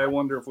one that I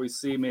wonder if we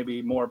see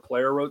maybe more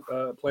player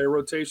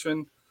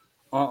rotation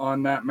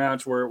on that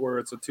match where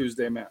it's a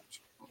Tuesday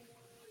match.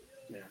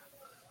 Yeah,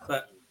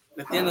 but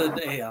at the end of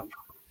the day,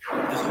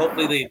 just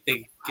hopefully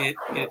they get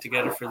it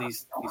together for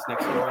these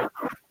next 4.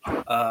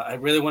 I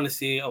really want to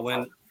see a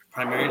win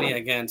primarily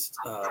against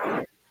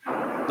the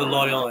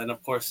Loyal and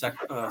of course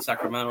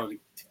Sacramento to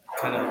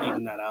kind of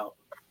even that out.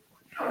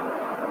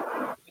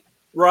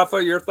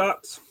 Rafa, your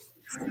thoughts?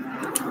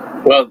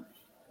 Well,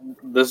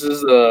 this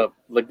is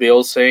like the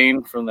old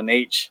saying from the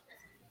Nate: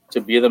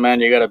 to be the man,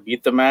 you gotta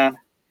beat the man.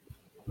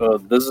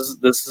 This is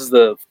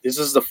the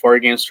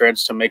 4-game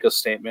stretch to make a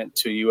statement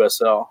to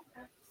USL.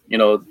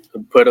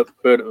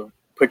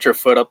 Put your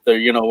foot up there.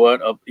 You know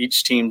what? Up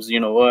each team's. You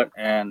know what?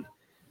 And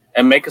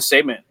make a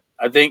statement.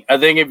 I think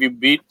if you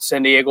beat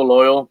San Diego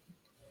Loyal,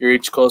 you're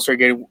each closer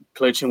getting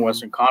clinching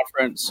Western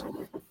Conference.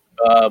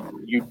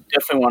 You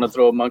definitely want to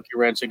throw a monkey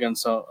wrench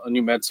against a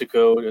New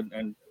Mexico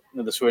and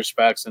the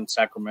Switchbacks in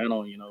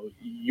Sacramento.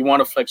 You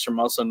want to flex your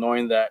muscle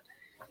knowing that,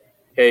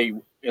 hey,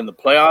 in the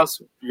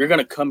playoffs, you're going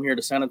to come here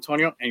to San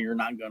Antonio and you're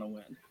not going to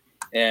win.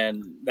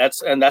 And that's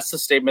the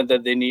statement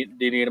that they need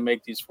to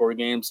make these 4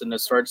 games. And it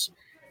starts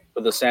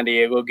with the San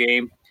Diego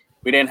game.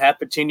 We didn't have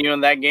Patino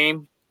in that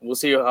game. We'll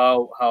see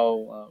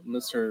how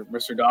Mr.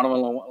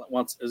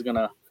 Donovan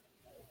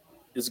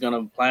is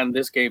gonna plan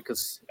this game,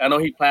 because I know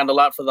he planned a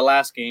lot for the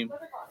last game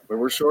where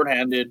we're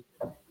shorthanded,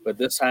 but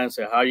this time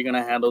say how are you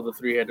gonna handle the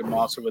 3-headed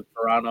monster with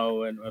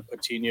Perano and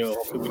Patino.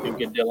 Hopefully we can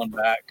get Dylan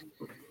back.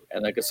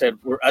 And like I said,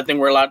 I think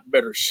we're a lot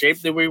better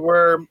shape than we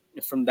were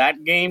from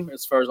that game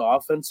as far as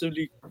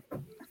offensively,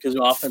 because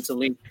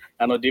offensively,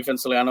 I know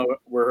defensively, I know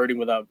we're hurting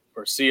without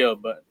Garcia,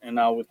 and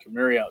now with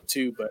Kamiri out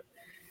too. But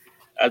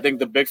I think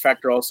the big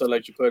factor also,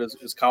 like you put,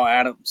 is Kyle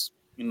Adams.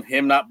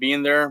 Him not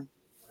being there,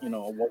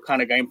 what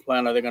kind of game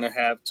plan are they going to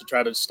have to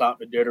try to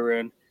stop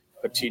Iditarod,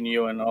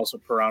 Patino, and also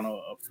Perano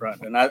up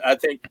front? And I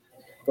think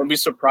don't be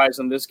surprised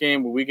in this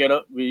game when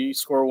we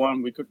score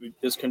 1,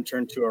 this can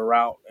turn to a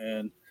rout,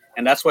 and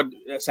that's what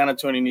San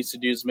Antonio needs to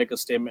do, is make a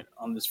statement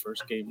on this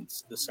first game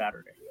this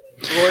Saturday.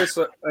 Royce,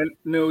 I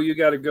know you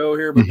got to go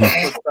here, but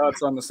quick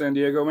thoughts on the San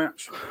Diego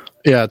match?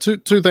 Yeah, two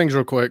things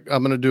real quick.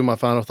 I'm going to do my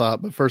final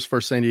thought, but first for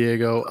San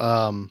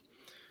Diego,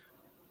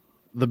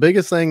 the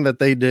biggest thing that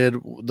they did,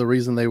 the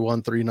reason they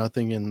won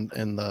 3-0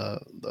 in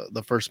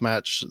the first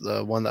match,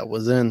 the one that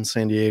was in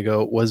San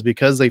Diego, was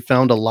because they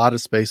found a lot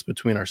of space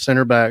between our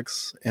center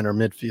backs and our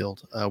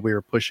midfield. We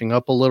were pushing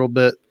up a little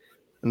bit,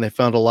 and they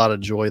found a lot of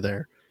joy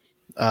there.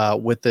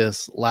 With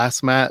this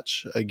last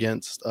match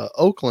against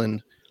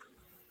Oakland,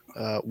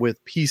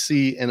 with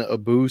PC and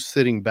Abu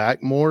sitting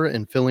back more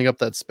and filling up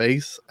that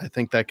space, I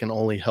think that can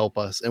only help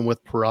us. And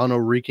with Pirano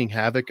wreaking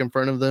havoc in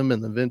front of them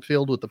in the vent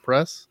field with the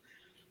press,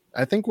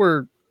 I think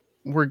we're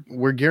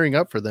gearing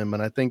up for them,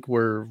 and I think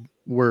we're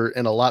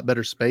in a lot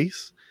better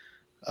space.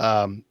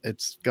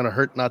 It's gonna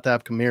hurt not to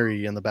have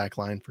Kamiri in the back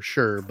line for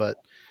sure, but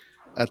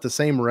at the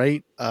same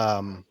rate,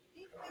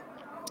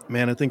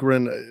 man, I think we're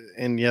in.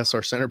 And yes,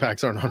 our center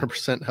backs aren't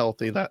 100%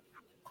 healthy.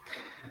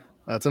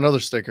 That's another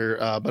sticker.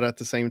 But at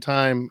the same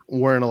time,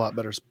 we're in a lot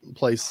better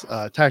place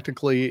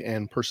tactically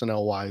and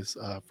personnel wise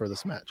for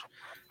this match.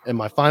 And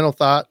my final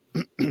thought,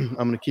 I'm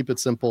going to keep it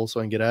simple so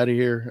I can get out of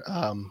here.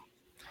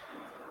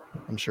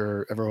 I'm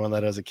sure everyone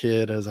that has a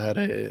kid has had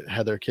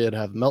their kid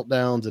have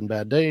meltdowns and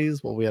bad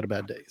days. Well, we had a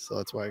bad day, so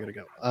that's why I got to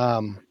go.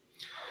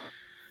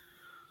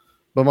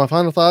 But my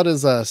final thought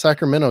is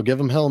Sacramento, give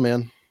them hell,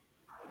 man.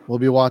 We'll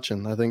be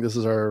watching. I think this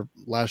is our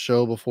last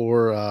show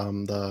before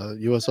the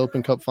U.S.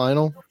 Open Cup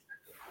final.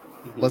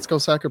 Let's go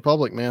Sac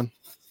Republic, man.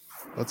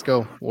 Let's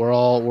go. We're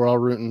all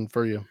rooting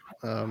for you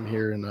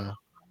here in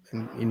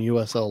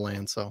USL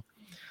land. So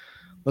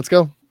let's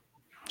go.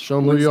 Show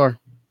them who you are.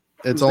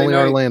 It's only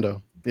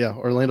Orlando. Yeah,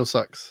 Orlando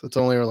sucks. It's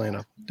only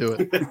Orlando. Do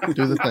it.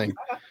 Do the thing.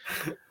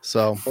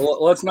 So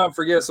let's not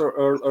forget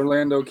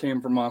Orlando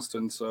came from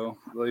Austin, so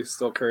they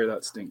still carry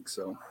that stink.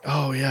 So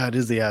yeah, it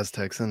is the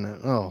Aztecs, isn't it?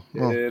 Oh,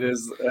 well. It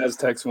is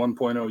Aztecs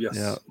 1.0. Yes.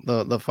 Yeah,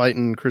 the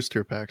fighting Chris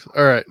Tierpacks.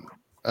 All right.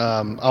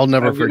 I'll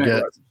never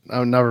forget.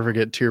 I'll never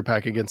forget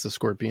Tierpack against the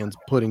Scorpions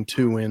putting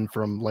 2 in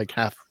from like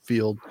half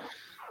field.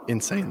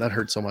 Insane. That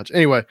hurt so much.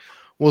 Anyway,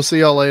 we'll see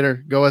y'all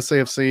later. Go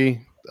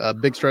SAFC.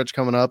 Big stretch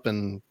coming up,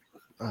 and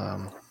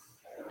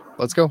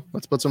let's go.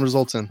 Let's put some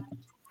results in.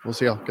 We'll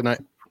see y'all. Good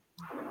night.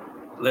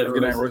 Later.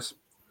 Good night, Royce.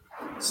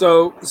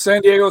 So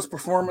San Diego's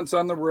performance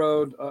on the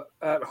road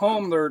at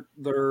home, they're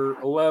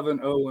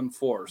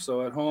 11-0-4.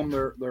 So at home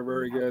they're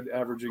very good,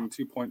 averaging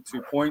 2.2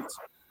 points.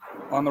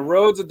 On the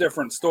road's a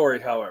different story,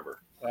 however.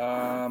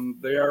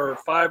 They are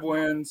 5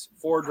 wins,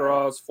 4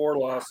 draws, 4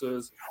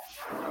 losses,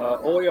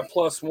 only a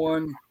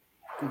 +1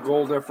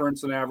 goal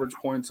difference and average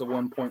points of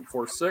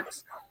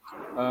 1.46.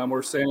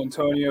 Where San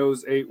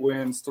Antonio's 8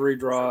 wins, 3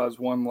 draws,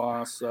 1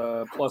 loss,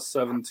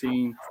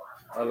 +17.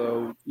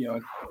 Although,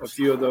 a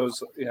few of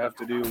those have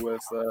to do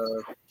with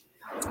a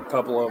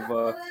couple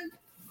of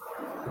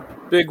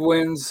big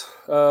wins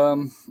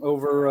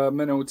over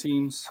minnow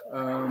teams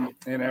and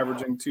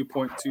averaging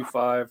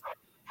 2.25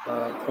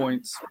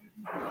 points.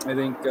 I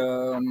think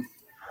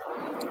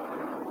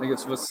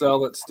it's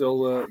Vassell that's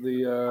still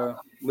the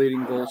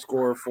leading goal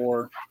scorer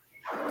for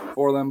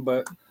them.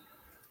 But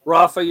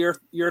Rafa,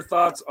 your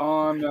thoughts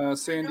on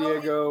San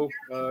Diego?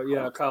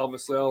 Kyle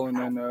Vassell, and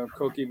then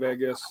Koki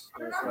Vegas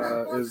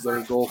is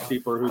their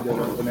goalkeeper who did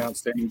an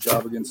outstanding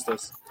job against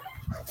us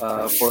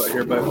for that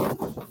here. But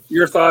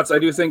your thoughts? I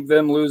do think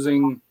them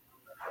losing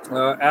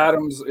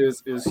Adams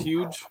is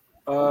huge.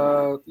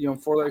 For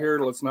that here.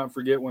 Let's not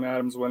forget when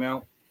Adams went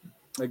out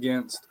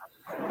against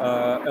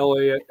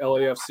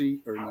LAFC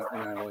or not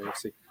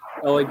LAFC.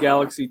 LA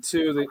Galaxy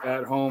 2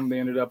 at home. They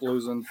ended up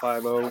losing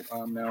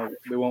 5-0. Now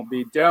they won't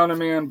beat down a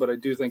man, but I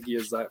do think he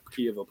is that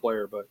key of a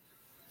player. But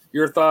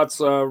your thoughts,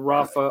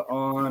 Rafa,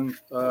 on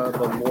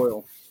the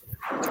Loyal?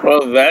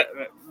 Well, that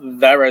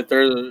right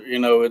there,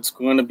 it's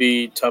going to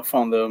be tough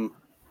on them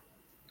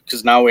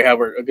because now we have,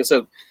 like I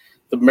said,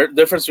 the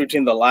difference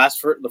between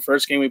the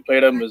first game we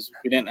played them is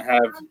we didn't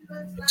have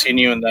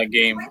Coutinho in that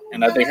game,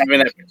 and I think having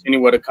that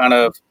Coutinho would have kind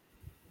of,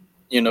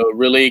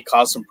 really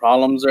caused some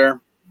problems there.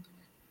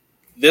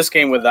 This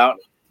game without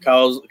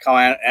Kyle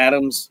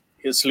Adams,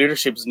 his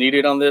leadership is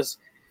needed on this.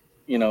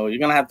 You're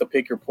gonna have to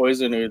pick your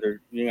poison.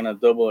 Either you're gonna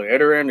double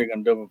Ederin, you're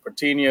gonna double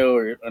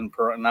Coutinho, and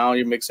now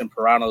you're mixing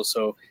Pirano.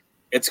 So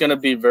it's gonna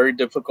be very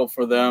difficult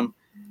for them.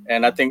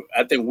 And I think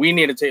we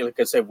need to take, like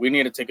I said, we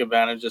need to take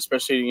advantage,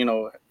 especially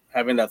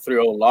having that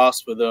 3-0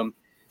 loss with them.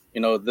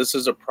 This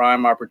is a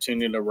prime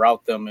opportunity to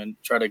route them and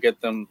try to get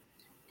that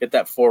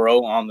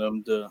 4-0 on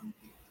them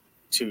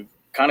to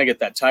kind of get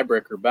that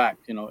tiebreaker back.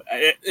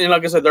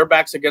 Like I said, their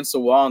back's against the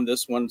wall in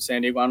this one.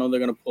 San Diego, I know they're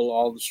going to pull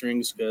all the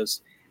strings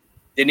because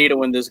they need to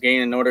win this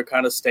game in order to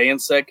kind of stay in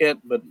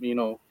second. But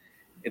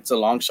it's a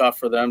long shot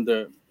for them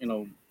to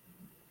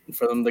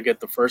get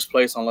the first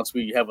place unless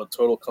we have a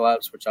total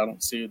collapse, which I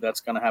don't see that's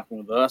going to happen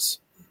with us.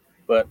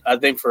 But I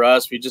think for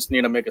us, we just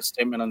need to make a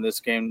statement on this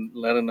game,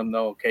 letting them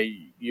know, okay,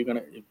 if you're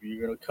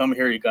gonna come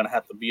here, you're gonna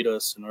have to beat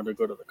us in order to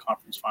go to the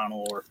conference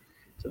final or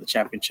to the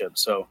championship.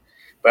 So,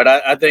 but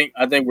I think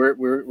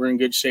we're in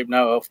good shape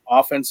now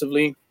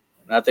offensively,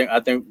 and I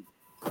think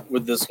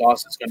with this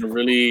loss, it's going to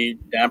really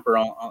damper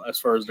on as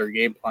far as their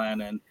game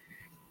plan,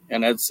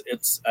 and it's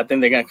I think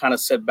they're going to kind of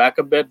set back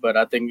a bit, but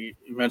I think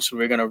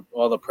eventually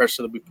all the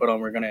pressure that we put on,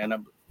 we're going to end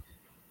up,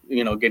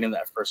 getting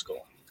that first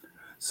goal.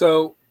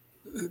 So,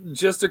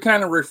 just to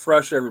kind of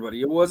refresh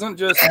everybody, it wasn't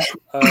just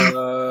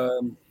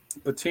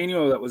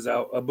Patino that was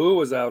out. Abu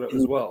was out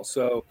as well.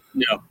 So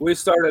we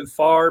started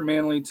Farr,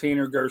 Manley,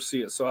 Tanner,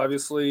 Garcia. So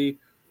obviously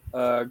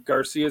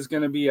Garcia is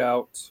going to be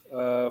out,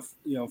 for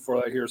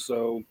that here.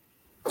 So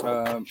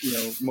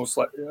Most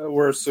likely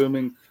we're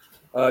assuming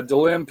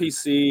Delim,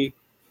 PC,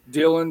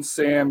 Dylan,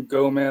 Sam,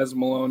 Gomez,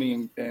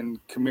 Maloney, and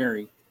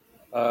Kamiri.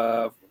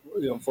 For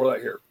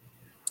that here.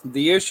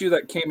 The issue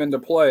that came into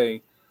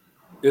play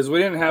is we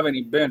didn't have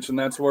any bench, and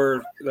that's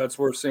where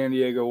San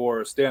Diego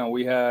wore us down.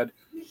 We had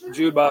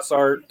Jude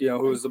Bossart,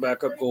 who was the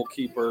backup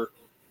goalkeeper,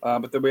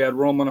 but then we had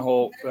Roman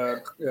Holt,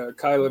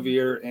 Kai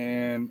Levier,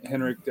 and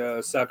Henrik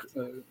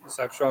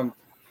Sakshung.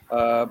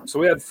 So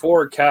we had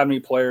 4 academy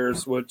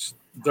players, which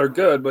they're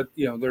good, but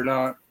they're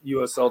not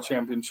USL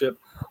Championship.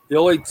 The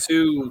only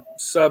 2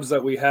 subs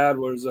that we had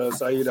was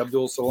Saeed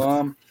Abdul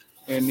Salam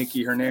and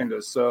Nicky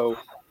Hernandez. So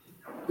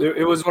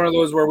it was one of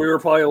those where we were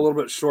probably a little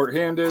bit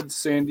shorthanded.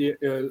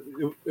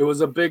 It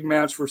was a big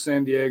match for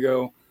San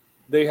Diego.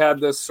 They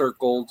had this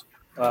circled,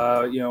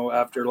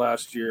 after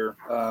last year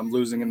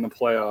losing in the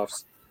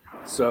playoffs.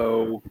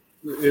 So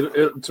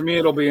to me,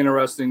 it'll be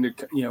interesting to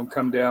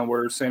come down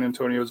where San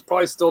Antonio is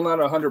probably still not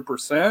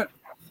 100%,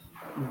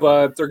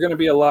 but they're going to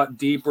be a lot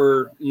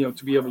deeper,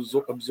 to be able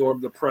to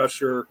absorb the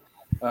pressure,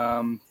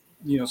 so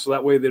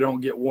that way they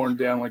don't get worn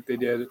down like they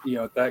did,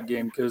 at that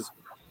game, because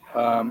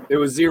it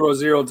was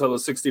 0-0 until the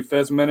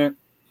 65th minute,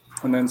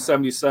 and then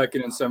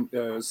 72nd and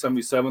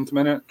 77th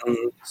minute.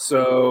 Mm-hmm.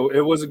 So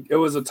it was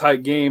a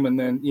tight game, and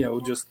then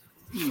when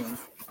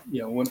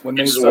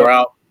they were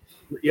out.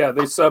 Yeah,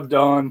 they subbed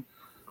on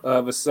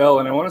Vassell,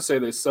 and I want to say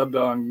they subbed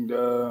on.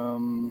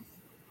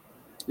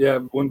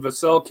 When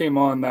Vassell came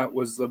on, that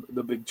was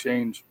the big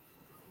change,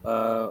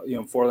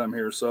 for them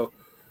here. So,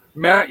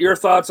 Matt, your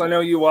thoughts? I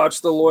know you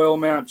watched the Loyal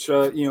match.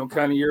 Kind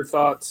of your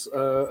thoughts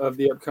of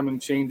the upcoming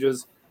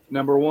changes.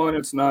 Number one,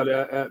 it's not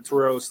at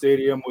Torero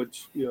Stadium,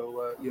 which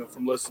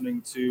from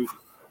listening to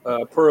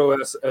Pro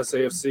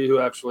SAFC, who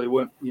actually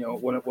went,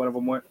 one of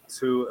them went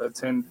to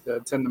attend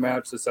the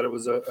match. They said it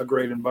was a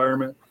great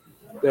environment.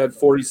 They had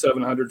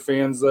 4,700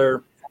 fans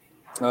there.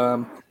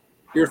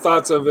 Your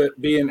thoughts of it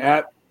being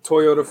at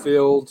Toyota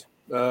Field?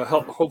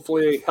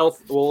 Hopefully,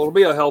 it'll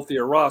be a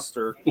healthier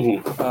roster.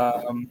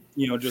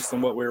 Mm-hmm. Just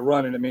in what we're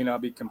running, it may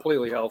not be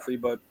completely healthy,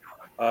 but.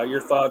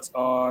 Your thoughts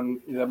on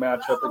the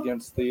matchup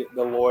against the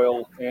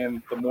Loyal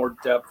and the more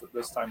depth at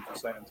this time for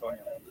San Antonio?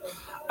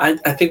 I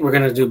think we're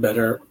going to do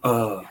better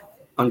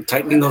on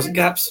tightening those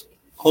gaps,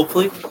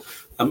 hopefully.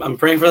 I'm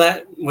praying for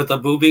that with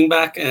Abu being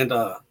back and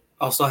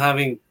also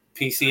having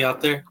PC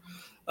out there.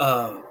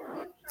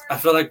 I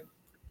feel like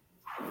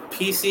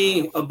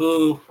PC,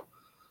 Abu,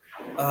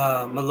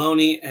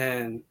 Maloney,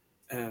 and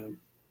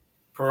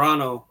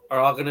Pirano are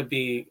all going to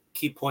be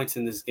key points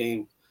in this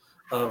game.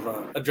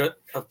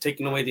 Of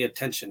taking away the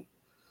attention.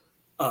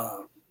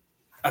 I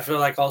feel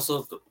like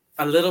also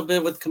a little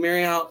bit with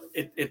Kamiri out,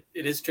 it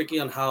is tricky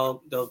on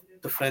how they'll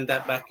defend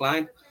that back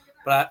line.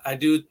 But I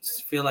do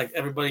feel like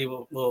everybody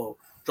will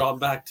draw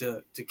back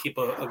to keep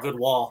a good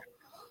wall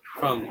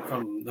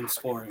from them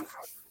scoring.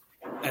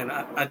 And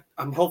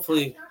I'm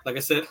hopefully, like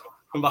I said,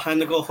 from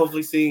behind the goal,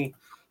 hopefully seeing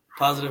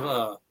positive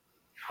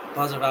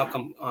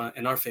outcome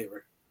in our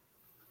favor.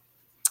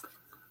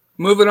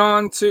 Moving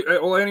on to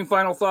any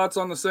final thoughts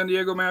on the San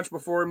Diego match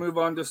before we move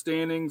on to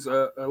standings?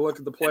 A look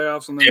at the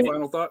playoffs and then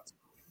final thoughts.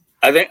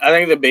 I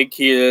think the big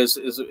key is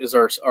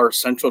our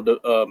central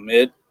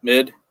mid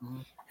Mm-hmm.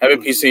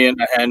 having PC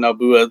and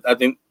Abu. I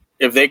think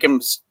if they can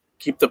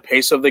keep the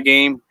pace of the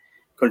game,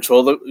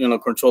 control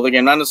the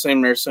game, not the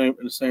same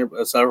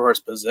as far as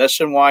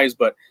possession wise,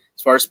 but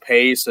as far as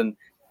pace and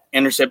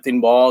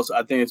intercepting balls,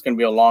 I think it's going to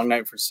be a long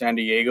night for San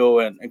Diego,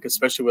 and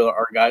especially with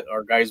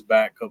our guys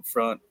back up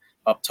front.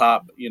 Up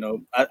top,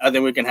 I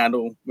think we can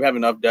handle. We have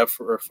enough depth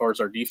as far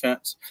as our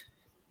defense,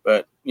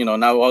 but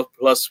now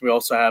plus we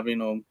also have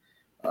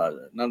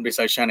not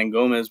besides Shannon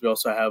Gomez, we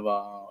also have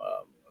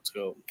let's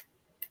go.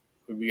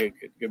 We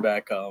get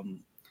back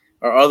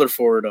our other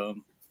forward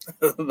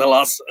the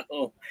loss.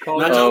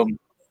 Nacho.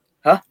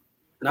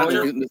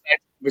 Nacho.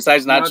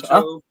 Besides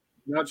Nacho,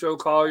 Nacho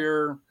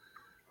Collier.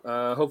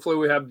 Hopefully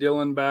we have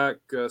Dylan back.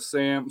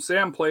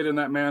 Sam played in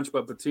that match,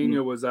 but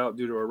Patino was out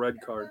due to a red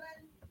card.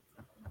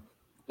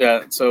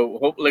 Yeah,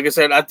 so like I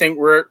said, I think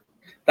we're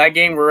at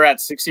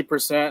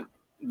 60%.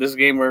 This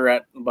game we're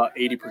at about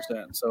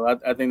 80%. So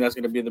I think that's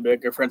going to be the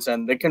big difference.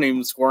 And they couldn't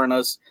even score on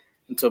us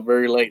until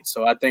very late.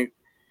 So I think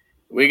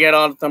we got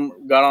on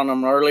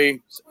them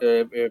early.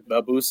 If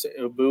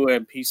Abu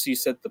and PC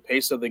set the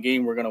pace of the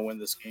game, we're going to win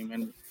this game,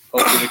 and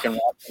hopefully we can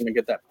watch them and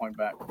get that point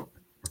back.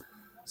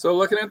 So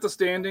looking at the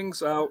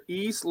standings,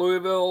 East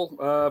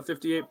Louisville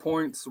 58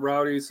 points,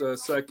 Rowdies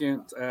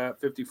second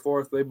at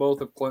 54th. They both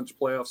have clinched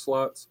playoff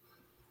slots.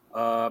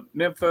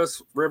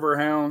 Memphis,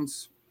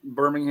 Riverhounds,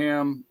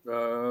 Birmingham,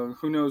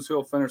 who knows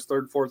who'll finish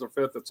third, fourth, or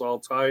fifth. It's all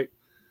tight.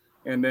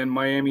 And then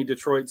Miami,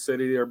 Detroit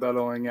City, they're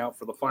battling out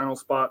for the final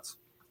spots.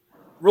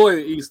 Really,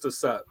 the East is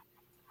set.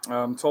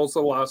 Tulsa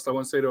lost, I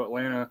want to say, to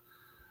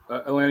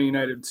Atlanta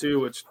United 2,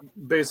 which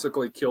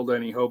basically killed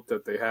any hope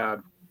that they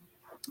had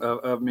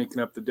of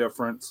making up the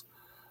difference,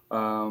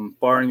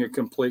 barring a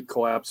complete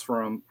collapse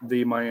from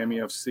the Miami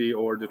FC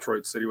or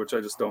Detroit City, which I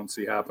just don't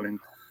see happening.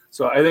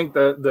 So I think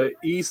the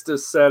East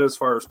is set as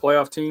far as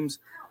playoff teams.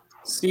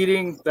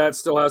 Seeding, that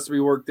still has to be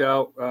worked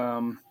out.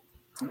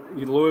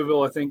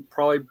 Louisville, I think,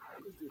 probably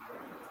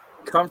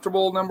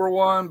comfortable number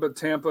one, but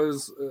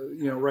Tampa's,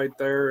 right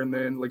there. And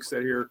then, like I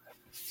said here,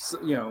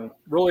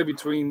 really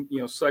between,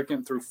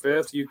 second through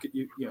fifth, you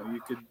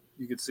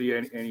could see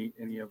any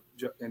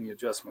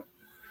adjustment.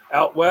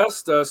 Out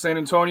west, San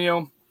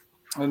Antonio,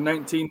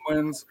 19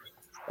 wins,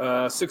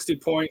 60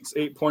 points,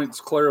 8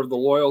 points clear of the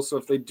Loyal. So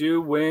if they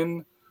do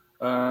win,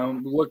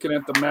 looking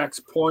at the max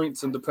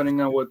points and depending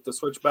on what the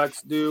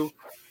switchbacks do,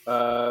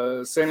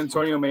 San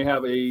Antonio may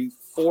have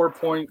 4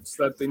 points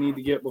that they need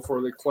to get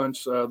before they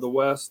clinch the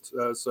West.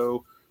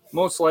 So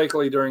most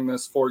likely during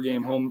this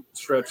 4-game home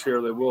stretch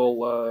here, they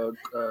will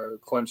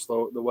clinch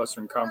the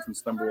Western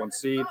Conference number 1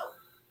 seed.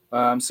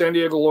 San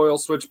Diego Loyal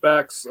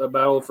switchbacks, a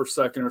battle for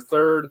second or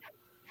third.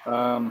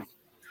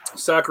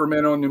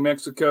 Sacramento, New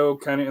Mexico,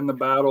 kind of in the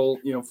battle,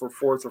 for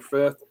fourth or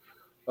fifth.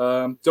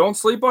 Don't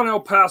sleep on El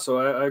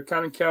Paso. I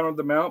kind of counted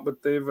them out,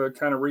 but they've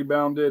kind of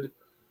rebounded.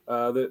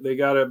 They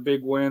got a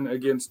big win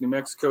against New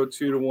Mexico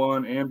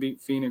 2-1 and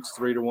beat Phoenix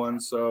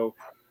 3-1. So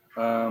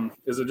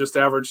is it just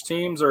average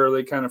teams or are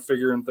they kind of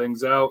figuring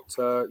things out,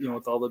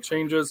 with all the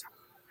changes?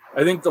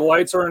 I think the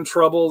Lights are in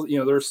trouble.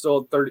 They're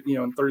still at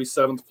in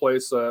 37th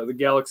place. The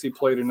Galaxy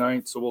play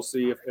tonight, so we'll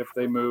see if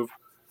they move.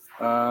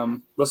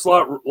 This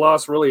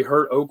loss really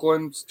hurt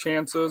Oakland's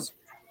chances.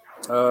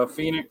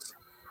 Phoenix,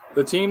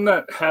 the team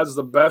that has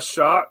the best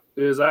shot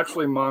is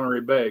actually Monterey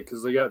Bay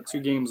because they got 2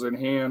 games in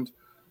hand.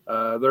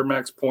 Their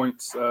max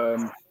points,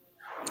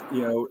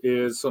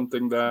 is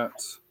something that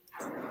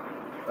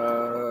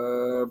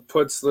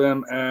puts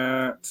them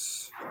at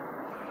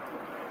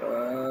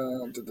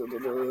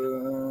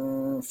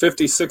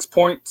 56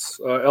 points.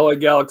 LA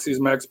Galaxy's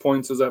max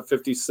points is at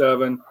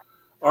 57.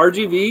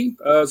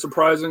 RGV,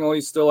 surprisingly,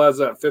 still has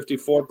that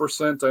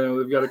 54%. I know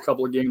they've got a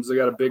couple of games. They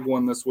got a big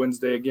one this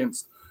Wednesday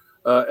against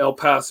El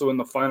Paso in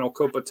the final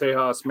Copa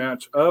Tejas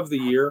match of the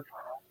year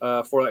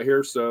for that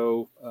here.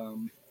 So,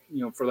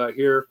 for that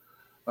here.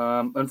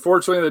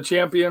 Unfortunately, the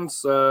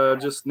champions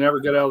just never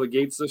get out of the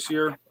gates this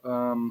year.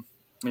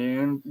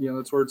 And,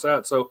 that's where it's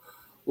at. So,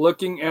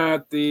 looking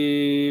at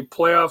the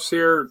playoffs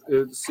here,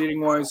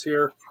 seeding-wise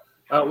here,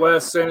 out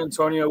west, San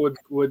Antonio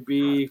would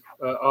be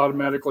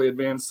automatically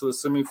advanced to the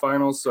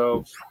semifinals.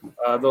 So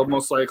they'll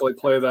most likely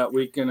play that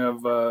weekend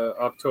of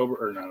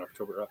October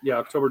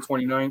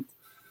 29th.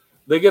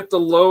 They get the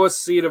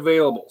lowest seed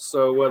available.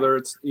 So whether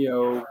it's,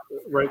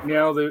 right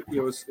now,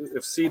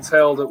 if seeds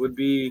held, it would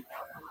be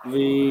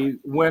the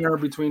winner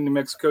between New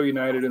Mexico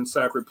United and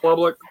Sac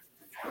Republic.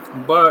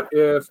 But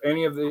if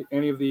any of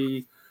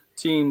the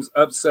teams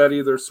upset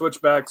either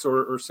Switchbacks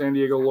or San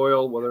Diego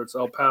Loyal, whether it's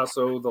El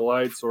Paso, the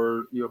Lights,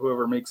 or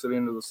whoever makes it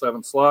into the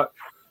 7th slot,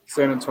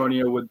 San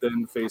Antonio would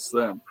then face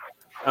them.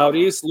 Out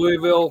east,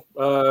 Louisville,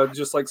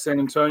 just like San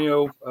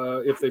Antonio,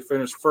 if they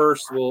finish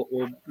first, will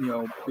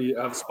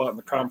have a spot in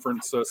the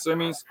conference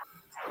semis.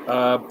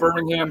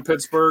 Birmingham,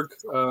 Pittsburgh,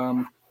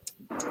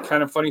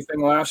 kind of funny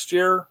thing last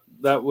year,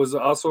 that was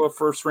also a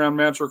first-round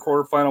match or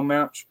quarterfinal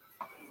match.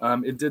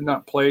 It did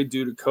not play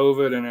due to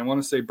COVID, and I want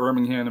to say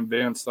Birmingham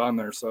advanced on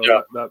there, so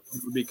that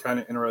would be kind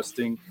of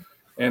interesting.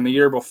 And the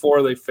year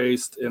before, they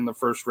faced in the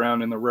first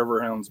round, and the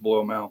Riverhounds blew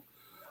them out.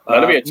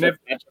 That'll be a tough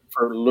matchup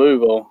for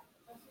Louisville.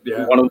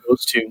 Yeah, one of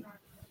those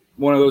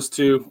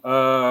two.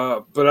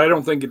 But I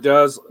don't think it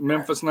does.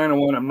 Memphis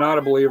 901, I'm not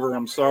a believer.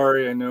 I'm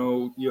sorry. I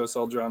know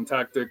USL John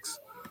Tactics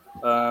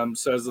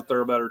says that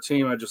they're a better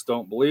team. I just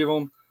don't believe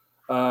them.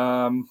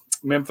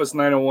 Memphis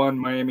 901,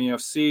 Miami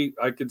FC.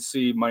 I could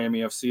see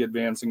Miami FC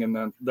advancing, and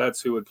then that's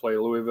who would play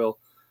Louisville.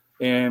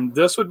 And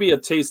this would be a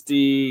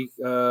tasty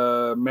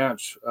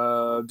match.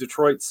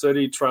 Detroit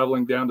City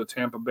traveling down to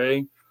Tampa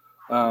Bay.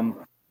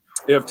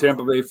 If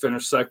Tampa Bay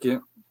finished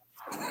second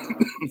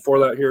for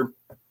that here,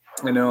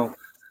 I know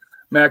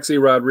Maxi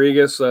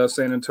Rodriguez,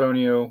 San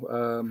Antonio,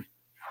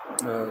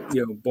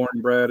 born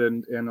and bred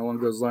and along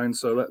those lines.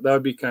 So that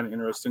would be kind of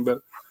interesting. But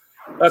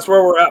that's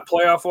where we're at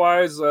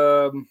playoff-wise.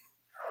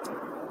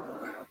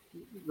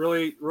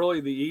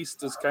 Really, the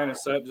East is kind of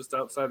set just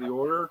outside the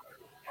order.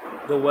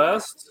 The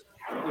West,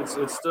 it's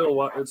still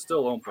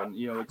open.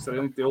 Like I said, I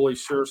think the only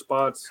sure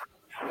spots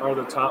are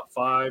the top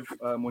 5.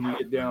 When you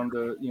get down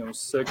to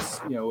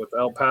 6, with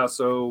El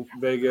Paso,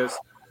 Vegas,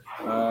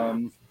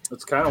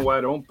 it's kind of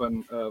wide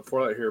open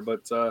for that here.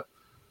 But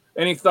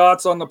any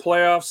thoughts on the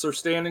playoffs or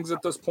standings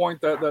at this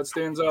point that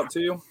stands out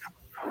to you?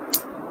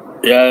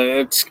 Yeah,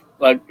 it's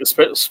like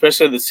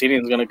especially the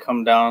seeding is going to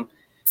come down.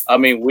 I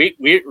mean,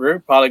 we're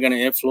probably going to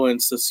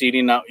influence the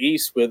seeding out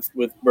east with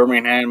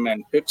Birmingham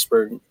and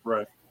Pittsburgh.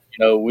 Right.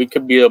 We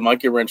could be a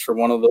monkey wrench for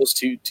one of those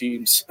two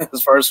teams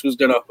as far as who's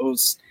going to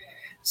host.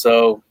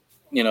 So,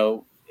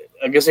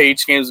 I guess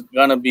each game is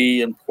going to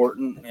be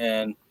important.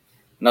 And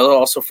another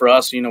also for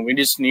us, we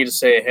just need to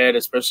stay ahead,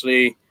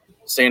 especially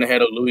staying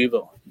ahead of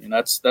Louisville. And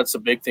that's a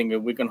big thing.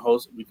 If we can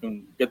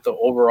get the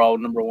overall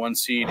number 1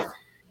 seed.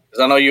 Because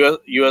I know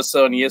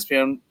USL and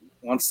ESPN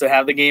wants to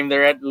have the game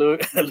there at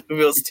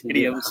Louisville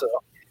Stadium. So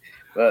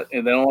but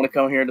they don't want to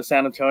come here to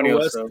San Antonio.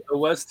 The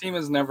West team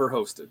is never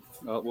hosted.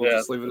 We'll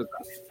just leave it at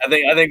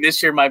that. I think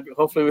this year might be,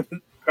 hopefully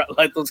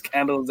light those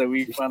candles that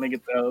we finally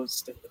get to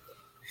host.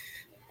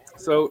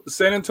 So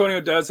San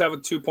Antonio does have a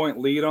 2-point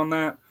lead on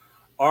that.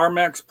 Our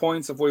max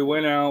points if we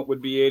win out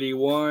would be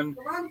 81.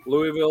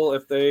 Louisville,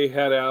 if they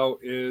head out,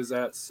 is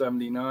at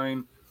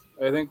 79.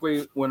 I think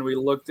when we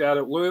looked at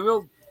it,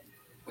 Louisville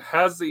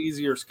has the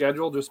easier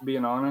schedule, just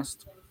being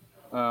honest.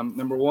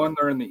 Number one,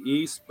 they're in the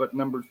East, but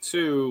number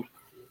two,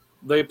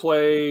 they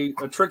play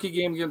a tricky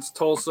game against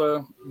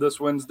Tulsa this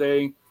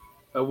Wednesday,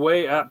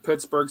 away at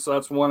Pittsburgh, so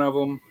that's one of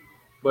them.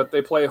 But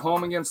they play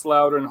home against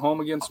Loudoun,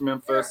 home against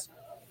Memphis.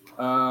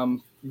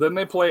 Then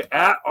they play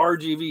at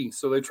RGV,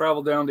 so they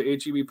travel down to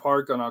HEB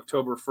Park on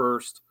October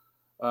 1st,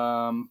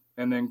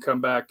 and then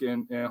come back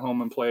in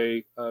home and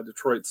play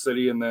Detroit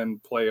City, and then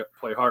play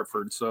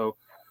Hartford. So,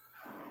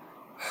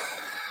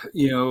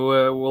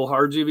 will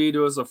RGV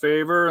do us a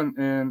favor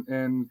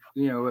and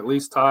at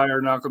least tie or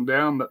knock them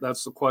down?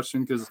 That's the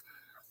question, because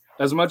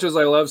as much as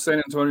I love San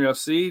Antonio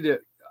FC,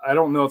 I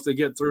don't know if they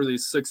get through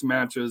these 6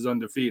 matches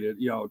undefeated,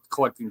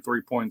 collecting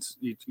 3 points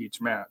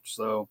each match.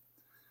 So,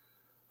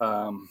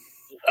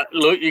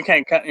 you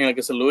can't cut, like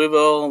I said,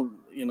 Louisville.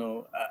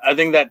 I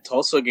think that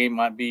Tulsa game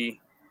might be.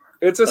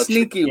 It's a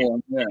sneaky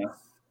one, yeah.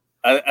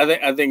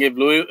 I think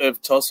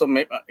if Tulsa,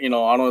 I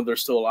don't know if they're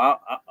still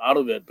out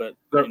of it, but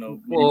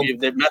if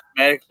they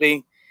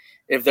mathematically,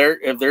 if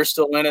they're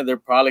still in it, they're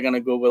probably going to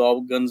go with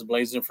all guns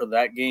blazing for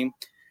that game.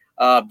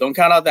 Don't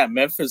count out that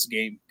Memphis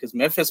game, because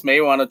Memphis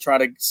may want to try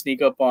to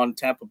sneak up on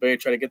Tampa Bay,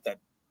 try to get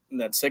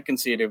that second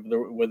seed if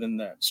they're within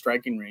that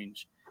striking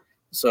range.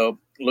 So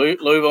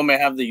Louisville may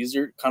have the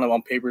easier, kind of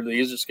on paper, the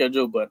easier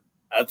schedule, but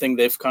I think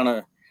they've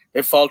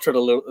faltered a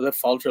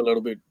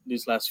little bit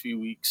these last few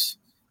weeks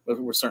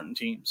with certain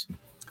teams.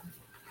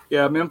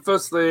 Yeah,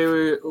 Memphis,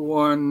 they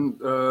won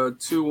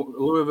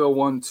Louisville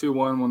won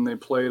 2-1 when they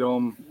played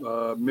them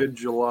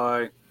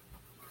mid-July.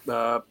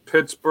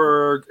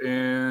 Pittsburgh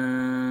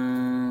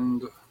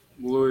and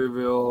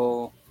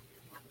Louisville.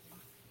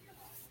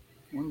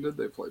 When did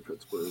they play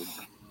Pittsburgh?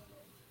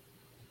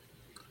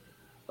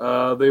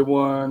 They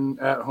won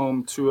at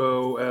home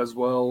 2-0 as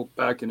well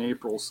back in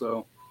April.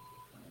 So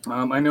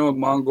I know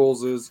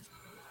Mongols is,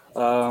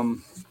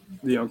 kind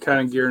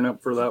of gearing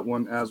up for that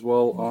one as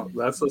well.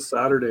 That's a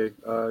Saturday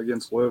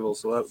against Louisville,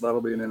 so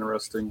that'll be an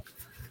interesting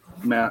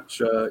match.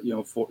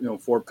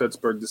 For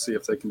Pittsburgh to see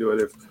if they can do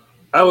it.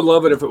 I would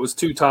love it if it was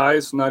 2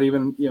 ties, not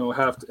even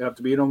have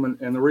to beat them.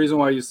 And the reason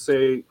why you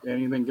say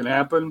anything can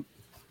happen,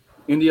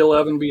 Indy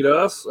 11 beat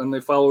us, and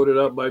they followed it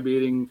up by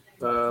beating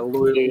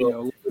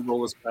Louisville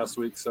this past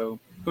week. So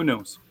who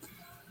knows?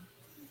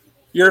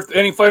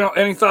 Any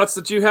thoughts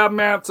that you have,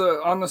 Matt,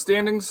 on the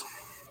standings?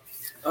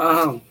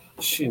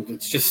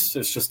 It's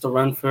just a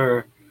run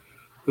for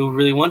who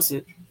really wants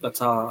it. That's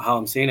how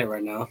I'm seeing it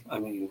right now. I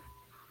mean,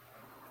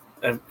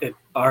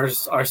 our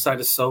side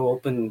is so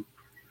open.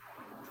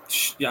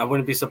 I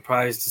wouldn't be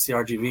surprised to see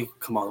RGV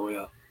come all the way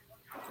up.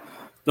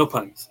 No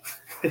puns.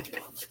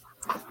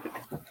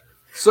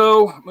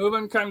 So,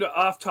 moving kind of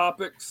off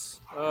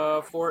topics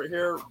for it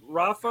here.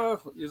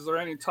 Rafa, is there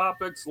any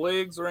topics,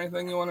 leagues, or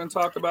anything you want to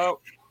talk about?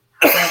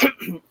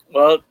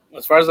 Well,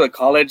 as far as the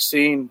college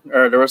scene,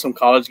 there were some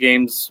college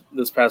games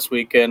this past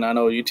weekend. I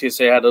know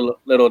UTSA had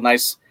a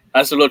nice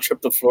little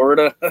trip to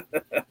Florida.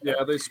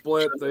 Yeah, they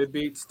split. They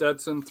beat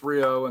Stetson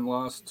 3-0 and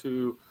lost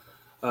to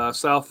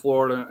South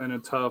Florida in a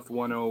tough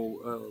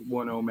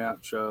 1-0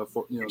 match to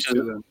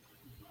them.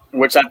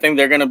 Which I think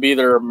they're going to be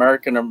their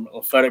American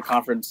Athletic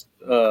Conference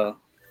opponent.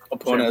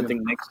 Champion. I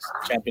think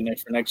champion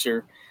for next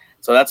year.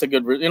 So that's a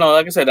good,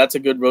 like I said, that's a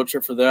good road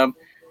trip for them.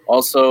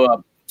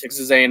 Also,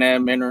 Texas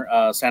A&M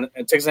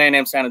Texas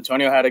A&M San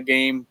Antonio had a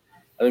game.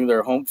 I think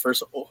their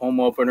first home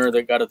opener.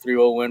 They got a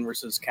 3-0 win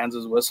versus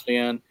Kansas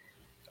Wesleyan.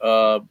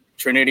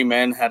 Trinity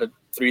Men had a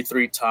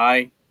 3-3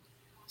 tie.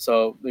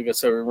 So, like I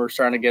said, we're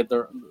starting to get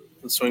the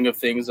swing of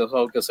things.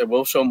 Like I said,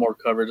 we'll show more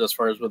coverage as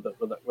far as with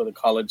the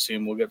college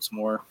team. We'll get some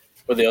more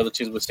with the other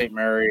teams, with St.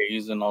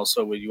 Mary's and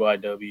also with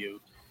UIW.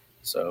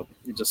 So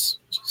you just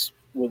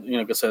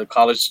like I said,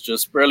 college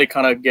just really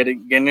kind of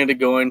getting it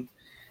going,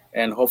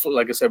 and hopefully,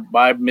 like I said,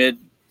 by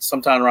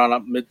sometime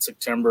around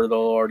mid-September, they'll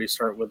already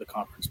start with the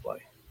conference play.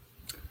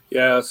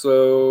 Yeah.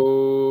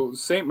 So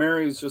St.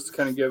 Mary's, just to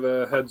kind of give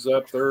a heads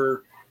up,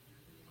 their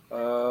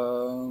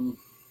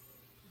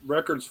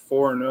record's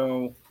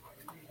 4-0.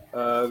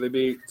 They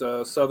beat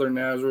Southern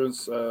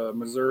Nazareth,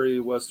 Missouri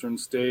Western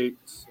State,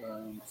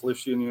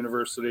 Felician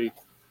University.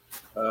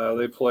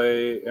 They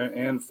play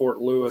and Fort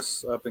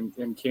Lewis up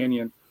in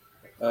Canyon.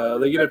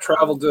 They get to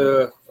travel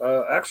to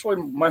actually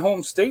my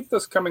home state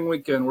this coming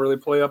weekend, where they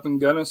play up in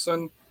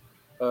Gunnison.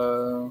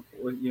 At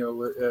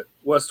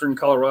Western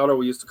Colorado,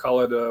 we used to call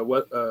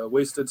it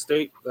Wasted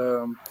State,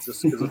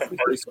 just because it's a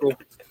party school.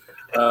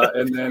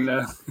 And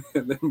then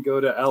go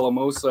to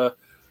Alamosa.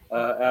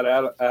 At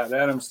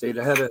Adams State.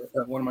 I had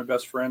one of my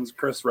best friends,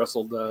 Chris,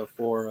 wrestled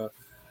for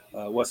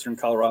Western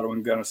Colorado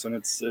and Gunnison.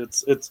 It's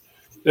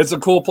It's a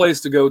cool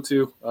place to go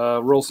to.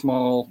 Real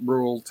small,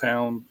 rural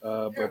town,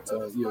 but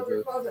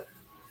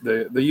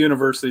the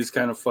university is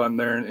kind of fun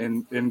there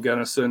in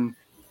Gunnison.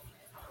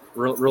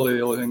 Really,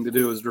 the only thing to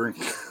do is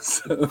drink.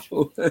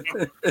 So,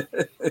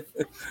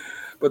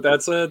 but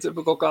that's a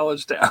typical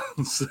college town.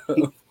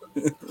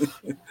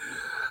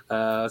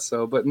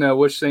 So, but no,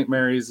 wish St.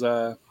 Mary's,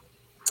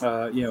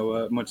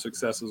 much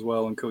success as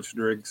well, and Coach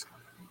Driggs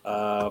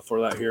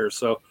for that here.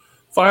 So,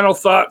 final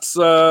thoughts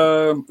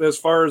as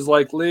far as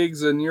like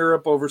leagues in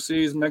Europe,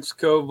 overseas,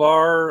 Mexico,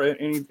 VAR.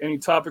 Any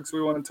topics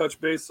we want to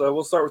touch base?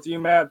 We'll start with you,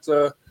 Matt.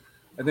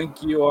 I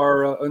think you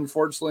are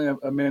unfortunately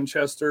a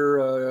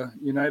Manchester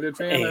United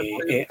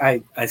fan.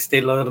 I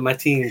stay loyal to my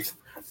teams.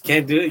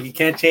 Can't do it. You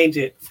can't change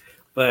it.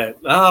 But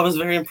I was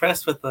very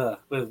impressed with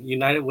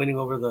United winning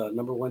over the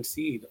number 1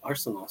 seed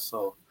Arsenal.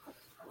 So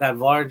that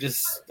VAR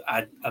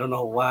I don't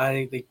know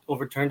why they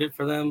overturned it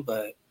for them,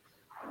 but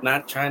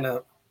not trying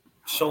to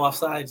show off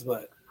sides.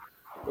 But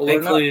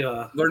thankfully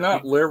they're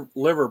not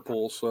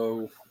Liverpool,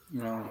 so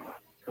you know,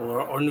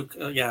 or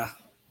yeah.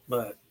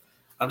 But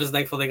I'm just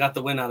thankful they got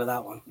the win out of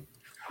that one.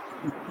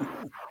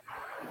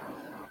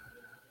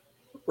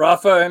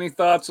 Rafa, any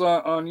thoughts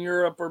on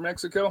Europe or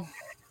Mexico?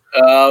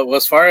 Well,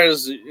 as far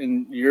as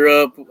in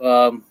Europe,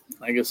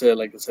 like I said,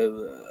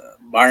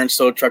 Bayern's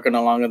still trucking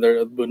along in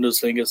their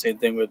Bundesliga. Same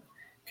thing with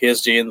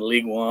PSG in the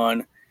League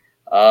One.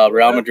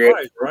 Real Madrid,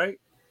 buys, right?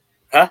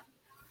 Huh?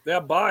 They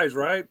have buys,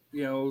 right?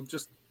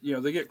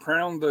 They get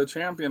crowned the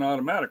champion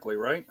automatically,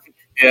 right?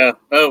 Yeah.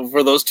 Oh,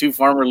 for those 2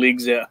 farmer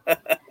leagues, yeah.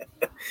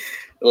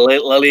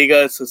 La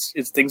Liga,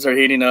 it's things are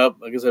heating up.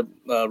 Like I said,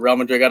 Real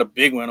Madrid got a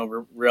big win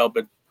over Real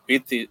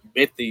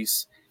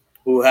Betis,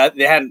 who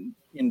hadn't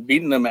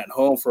beaten them at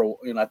home for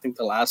I think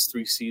the last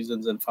 3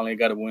 seasons, and finally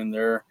got a win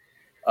there.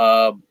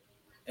 And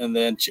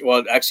then,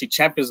 actually,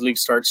 Champions League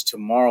starts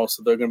tomorrow,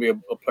 so they're going to be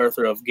a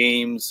plethora of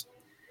games.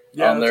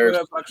 Yeah, that's what I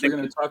was actually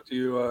going to talk to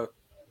you.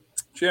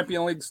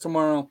 Champions League's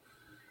tomorrow.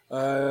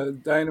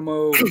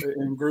 Dynamo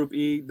in Group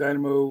E.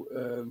 Dynamo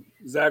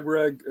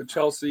Zagreb,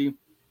 Chelsea.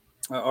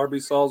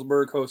 RB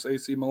Salzburg hosts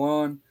AC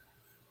Milan.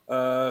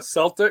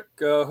 Celtic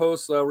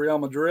hosts Real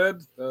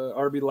Madrid.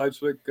 RB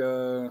Leipzig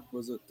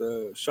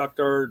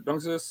Shakhtar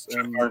Donetsk,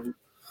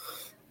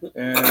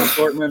 and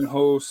Dortmund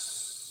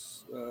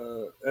hosts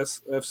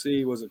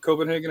SFC. Was it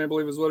Copenhagen? I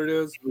believe is what it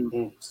is.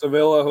 Mm-hmm.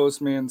 Sevilla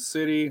hosts Man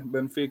City.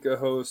 Benfica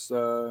hosts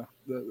the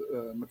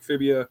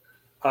Maccabi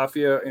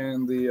Haifa,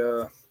 and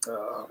the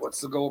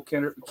what's the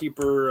goalkeeper?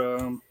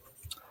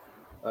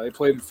 He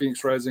played at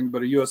Phoenix Rising,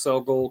 but a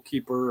USL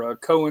goalkeeper,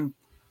 Cohen,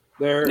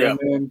 there. Yeah. And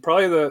then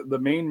probably the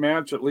main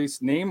match, at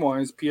least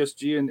name-wise,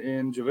 PSG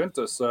and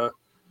Juventus.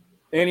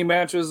 Any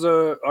matches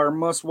are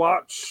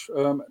must-watch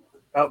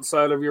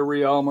outside of your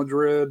Real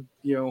Madrid,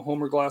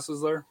 homer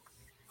glasses there?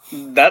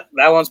 That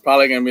one's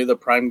probably going to be the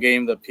prime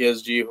game, the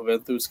PSG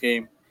Juventus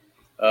game.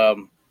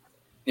 All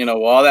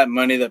that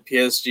money that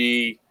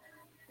PSG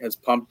has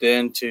pumped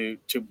in to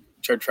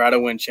try to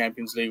win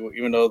Champions League,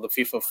 even though the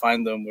FIFA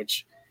fined them,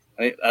 which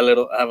I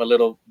have a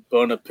little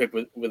bone to pick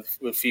with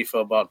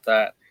FIFA about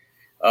that.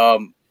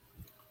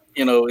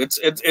 It's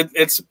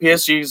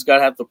PSG's got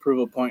to have to prove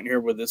a point here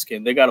with this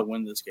game. They got to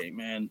win this game,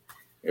 man.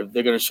 If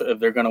they're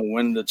gonna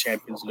win the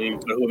Champions League,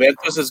 but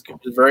Juventus is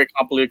a very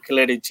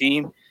complicated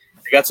team.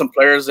 They got some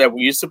players that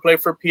we used to play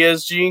for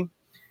PSG.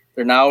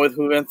 They're now with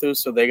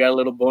Juventus, so they got a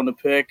little bone to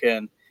pick.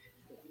 And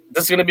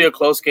this is going to be a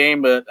close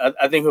game, but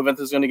I think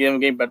Juventus is going to give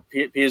them a game, but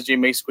PSG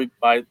may squeak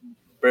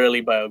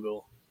barely by a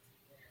goal.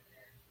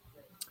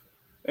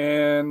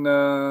 And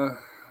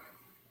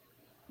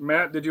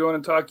Matt, did you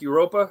want to talk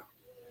Europa?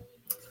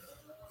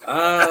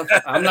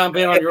 I'm not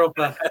big on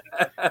Europa.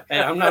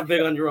 I'm not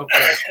big on Europa.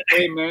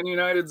 Hey, Man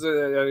United's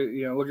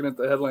looking at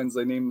the headlines,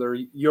 they named their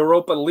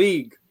Europa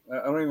League.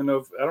 I don't even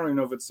know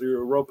if it's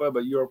Europa,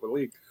 but Europa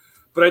League.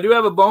 But I do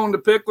have a bone to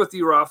pick with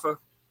you, Rafa.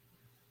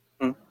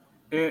 And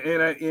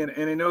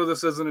I know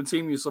this isn't a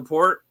team you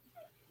support,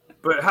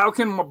 but how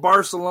can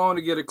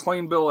Barcelona get a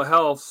clean bill of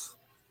health?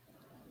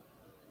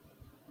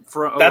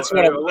 I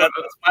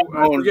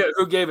forget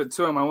who gave it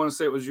to him. I want to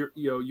say it was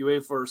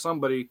UEFA or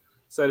somebody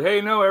said,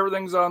 "Hey, no,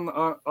 everything's on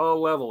all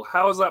level."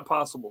 How is that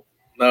possible?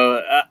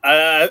 No,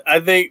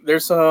 I think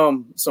there's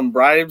some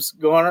bribes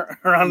going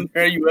around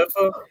there at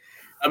UEFA.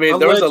 I mean,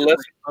 there was a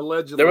list.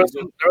 Allegedly, there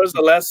was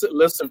a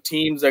list of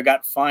teams that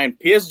got fined.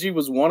 PSG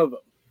was one of them.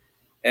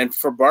 And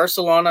for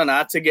Barcelona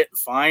not to get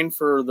fined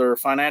for their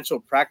financial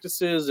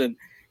practices and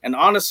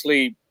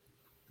honestly,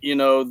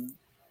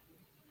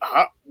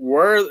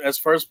 we're as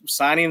far as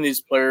signing these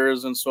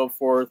players and so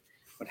forth,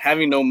 but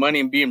having no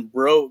money and being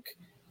broke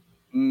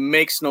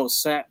makes no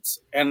sense.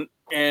 And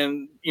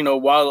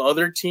while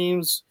other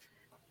teams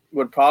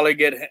would probably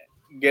get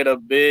a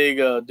big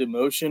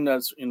demotion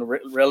that's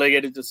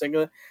relegated to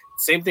single,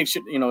 same thing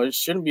it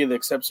shouldn't be the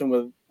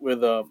exception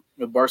with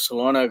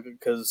Barcelona,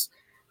 because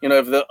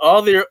if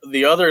all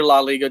the other La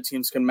Liga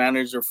teams can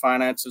manage their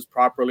finances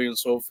properly and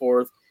so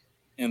forth,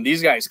 and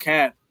these guys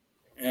can't,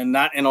 and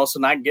also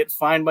not get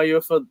fined by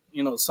UEFA,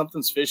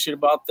 something's fishy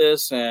about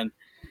this. And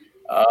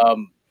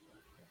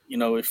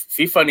if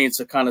FIFA needs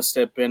to kind of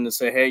step in and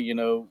say, hey,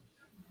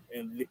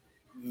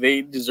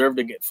 they deserve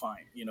to get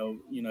fined.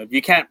 If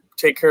you can't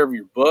take care of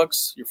your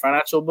books, your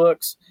financial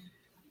books,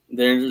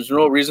 there's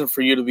no reason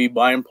for you to be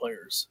buying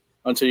players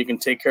until you can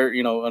take care,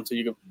 until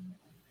you can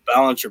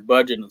balance your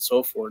budget and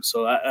so forth.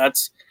 So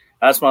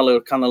that's my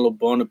little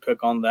bone to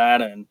pick on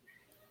that. And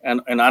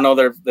I know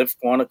they've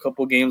won a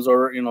couple games,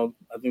 or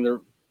I think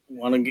they're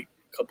won a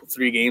couple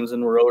 3 games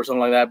in a row or something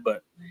like that.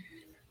 But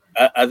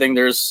I think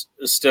there's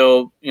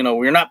still,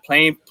 we're not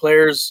playing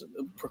players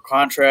for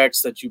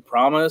contracts that you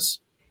promise.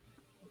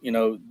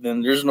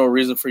 Then there's no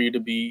reason for you to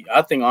be.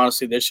 I think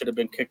honestly they should have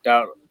been kicked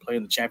out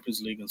playing the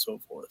Champions League and so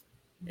forth,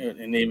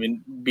 and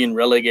even being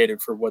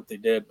relegated for what they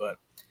did. But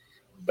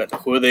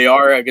who they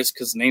are, I guess,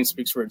 because the name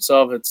speaks for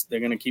itself. They're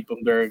going to keep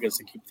them there, I guess,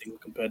 to keep things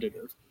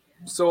competitive.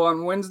 So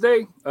on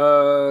Wednesday,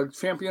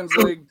 Champions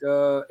League,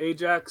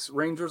 Ajax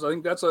Rangers. I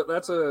think that's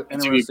a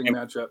interesting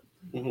matchup.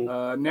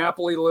 Mm-hmm.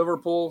 Napoli,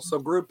 Liverpool. So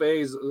Group A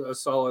is a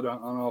solid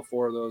on all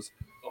 4 of those.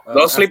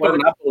 Don't sleep on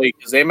Napoli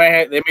because they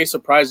may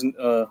surprise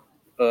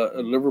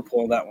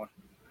Liverpool in that one.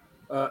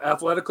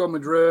 Atletico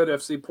Madrid,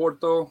 FC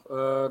Porto,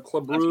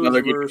 Club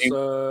Brugge versus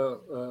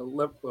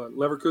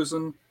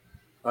Leverkusen.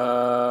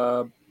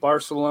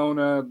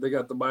 Barcelona, they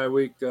got the bye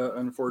week,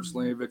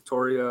 unfortunately.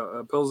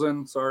 Victoria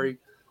Pilsen, sorry.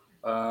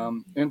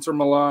 Inter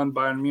Milan,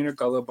 Bayern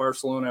Munich, although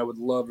Barcelona, I would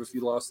love if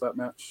you lost that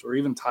match or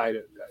even tied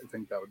it. I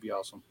think that would be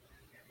awesome.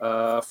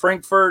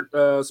 Frankfurt,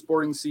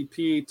 Sporting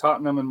CP,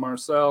 Tottenham, and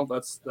Marseille.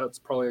 That's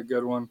probably a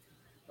good one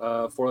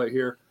for that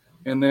here.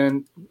 And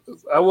then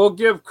I will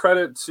give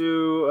credit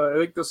to, I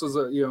think this is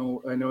a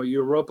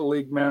Europa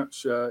League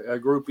match,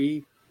 Group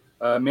E.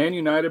 Man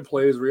United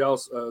plays Real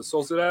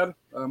Sociedad,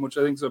 which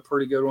I think is a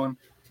pretty good one.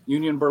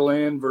 Union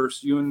Berlin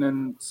versus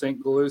Union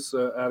St. Gilles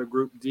out of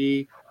Group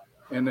D.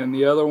 And then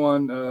the other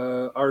one,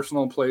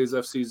 Arsenal plays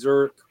FC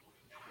Zurich,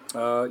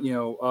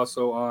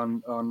 also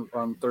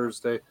on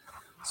Thursday.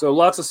 So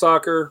lots of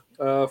soccer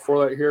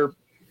for that here.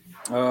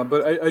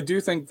 But I do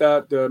think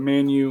that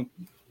Man U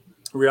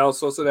Real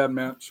Sociedad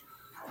match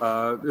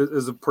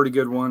is a pretty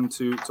good one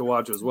to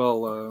watch as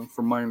well.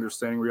 From my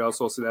understanding, Real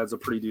Sociedad is a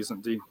pretty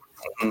decent team.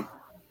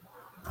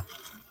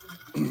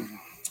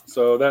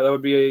 So that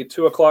would be a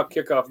 2:00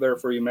 kickoff there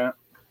for you, Matt.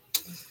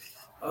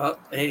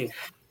 Hey,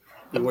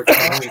 you worked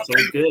hard. It's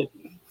all good.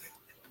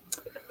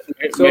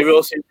 Maybe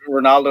we'll see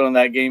Ronaldo in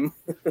that game.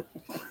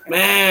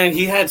 Man,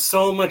 he had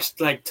so much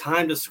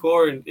time to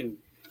score, and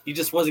he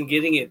just wasn't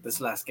getting it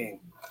this last game.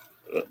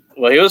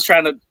 Well, he was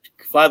trying to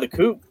fly the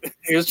coop.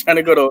 He was trying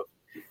to go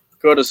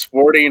to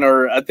Sporting,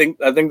 or I think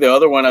the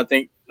other one. I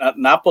think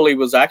Napoli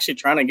was actually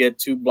trying to get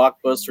 2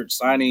 blockbuster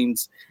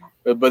signings,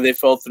 but they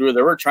fell through.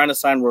 They were trying to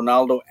sign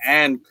Ronaldo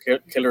and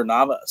Keylor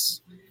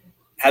Navas.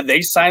 Had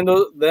they signed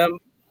them,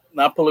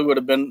 Napoli would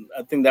have been.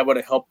 I think that would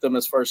have helped them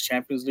as far as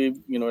Champions League.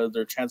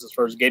 Their chances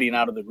for getting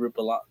out of the group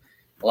a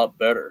lot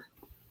better.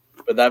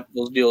 But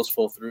those deals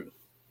fall through.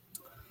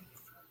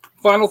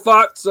 Final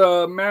thoughts,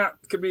 Matt.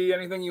 Could be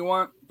anything you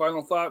want.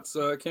 Final thoughts.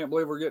 I can't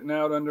believe we're getting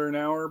out under an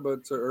hour,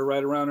 or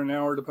right around an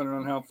hour, depending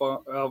on how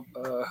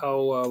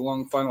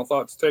long final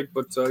thoughts take.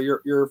 But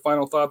your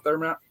final thought there,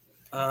 Matt.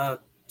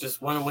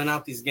 Just want to win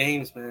out these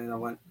games, man. I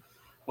want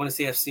to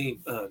see FC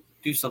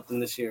do something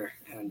this year,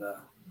 and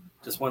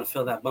just want to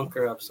fill that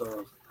bunker up.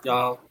 So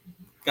y'all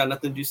got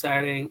nothing to do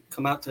Saturday,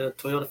 come out to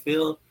Toyota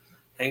Field,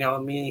 hang out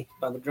with me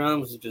by the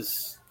drums, and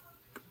just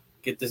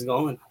get this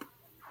going.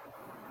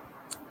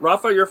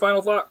 Rafa, your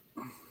final thought?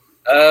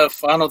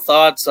 Final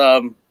thoughts,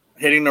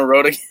 hitting the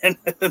road again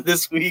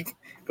this week,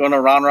 going to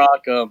Round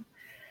Rock.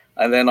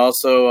 And then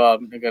also, I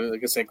got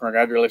to say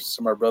congratulations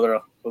to my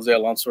brother, Jose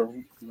Alonso,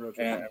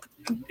 and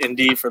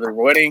Indy for their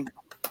wedding.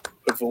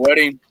 Beautiful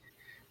wedding.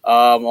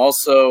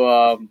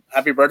 Also,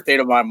 happy birthday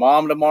to my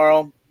mom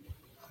tomorrow.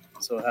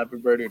 So happy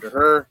birthday to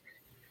her.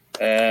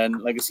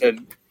 And like I said,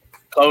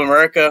 Club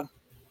America,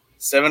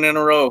 7 in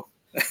a row.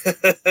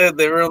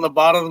 They were on the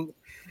bottom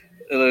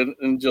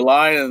in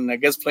July, and I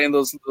guess playing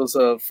those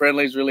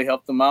friendlies really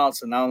helped them out.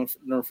 So now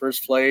they're in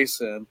first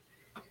place, and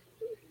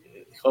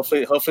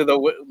hopefully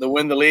they'll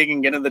win the league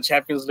and get into the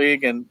Champions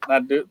League and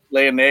not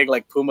lay an egg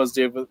like Pumas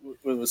did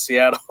with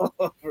Seattle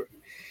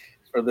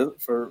for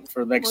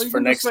next.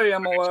 Say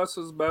MLS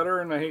is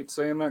better, and I hate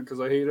saying that because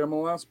I hate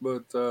MLS,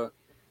 but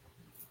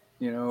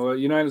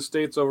United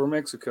States over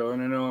Mexico,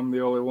 and I know I'm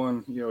the only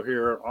one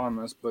here on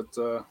this, but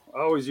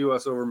always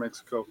U.S. over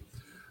Mexico.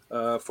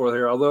 For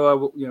here,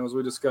 although as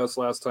we discussed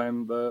last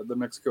time, the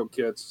Mexico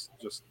kits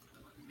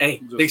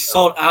they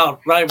sold out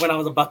right when I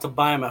was about to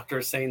buy them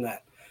after saying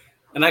that,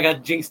 and I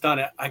got jinxed on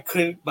it. I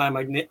couldn't buy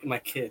my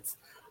kids.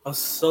 I was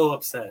so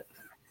upset.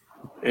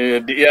 Yeah,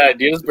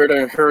 Adidas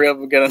better hurry up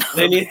and get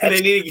another. They need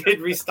to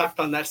get restocked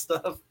on that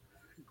stuff.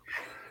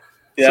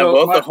 Yeah, so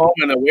both the home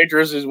and away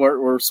jerseys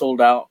were sold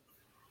out.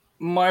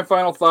 My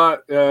final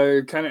thought,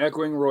 kind of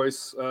echoing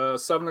Royce,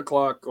 7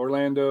 o'clock,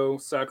 Orlando,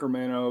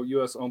 Sacramento,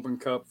 U.S. Open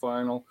Cup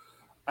final.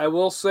 I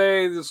will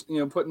say this,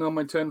 putting on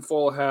my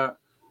tinfoil hat,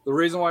 the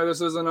reason why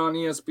this isn't on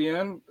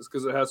ESPN is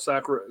because it has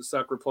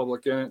Sac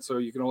Republic in it, so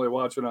you can only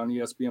watch it on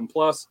ESPN+.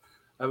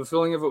 I have a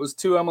feeling if it was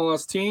 2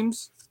 MLS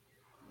teams,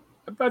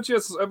 I bet you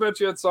it's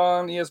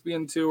on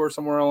ESPN2 or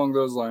somewhere along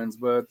those lines.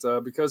 But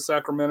because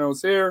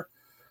Sacramento's here,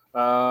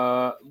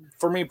 for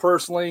me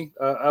personally,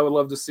 I would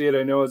love to see it.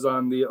 I know it's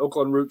on the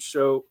Oakland Roots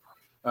show,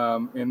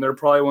 and they're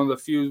probably one of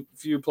the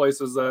few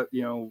places that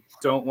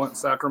don't want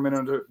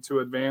Sacramento to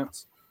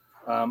advance.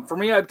 For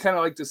me, I'd kind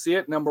of like to see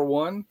it. Number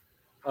one,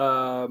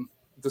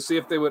 to see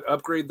if they would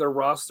upgrade their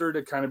roster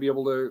to kind of be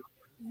able to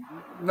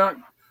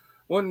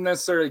wouldn't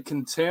necessarily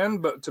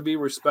contend, but to be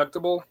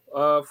respectable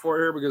for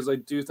here, because I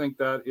do think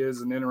that is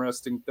an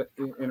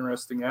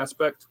interesting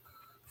aspect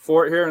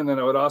for it here. And then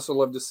I would also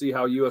love to see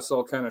how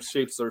USL kind of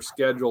shapes their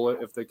schedule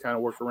if they kind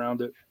of work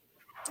around it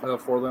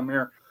for them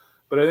here.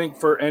 But I think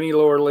for any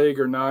lower league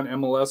or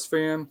non-MLS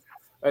fan,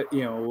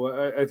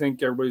 I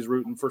think everybody's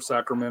rooting for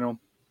Sacramento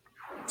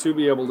to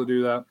be able to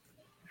do that.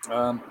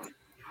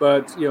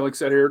 But like I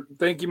said here,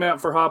 thank you, Matt,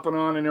 for hopping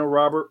on. I know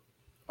Robert,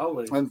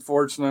 Always.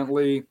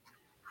 unfortunately,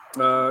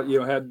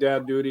 had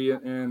dad duty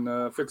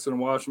and fixing a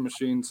washing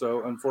machine,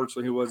 so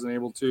unfortunately he wasn't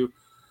able to.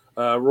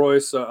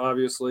 Royce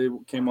obviously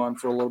came on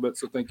for a little bit,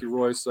 so thank you,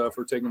 Royce,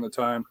 for taking the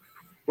time.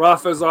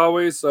 Raf, as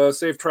always,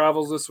 safe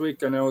travels this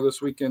week. I know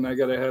this weekend I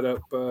got to head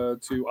up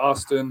to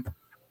Austin.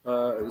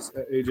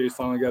 AJ's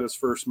finally got his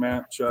first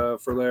match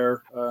for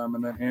there,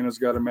 and then Anna's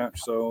got a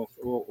match, so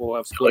we'll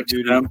have split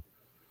duty.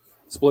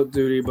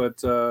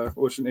 But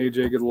wishing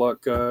AJ good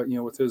luck,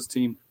 with his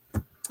team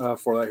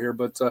for that here.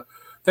 But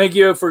thank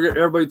you for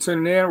everybody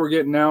tuning in. We're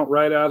getting out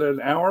right out at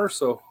an hour,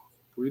 so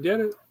we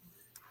did it.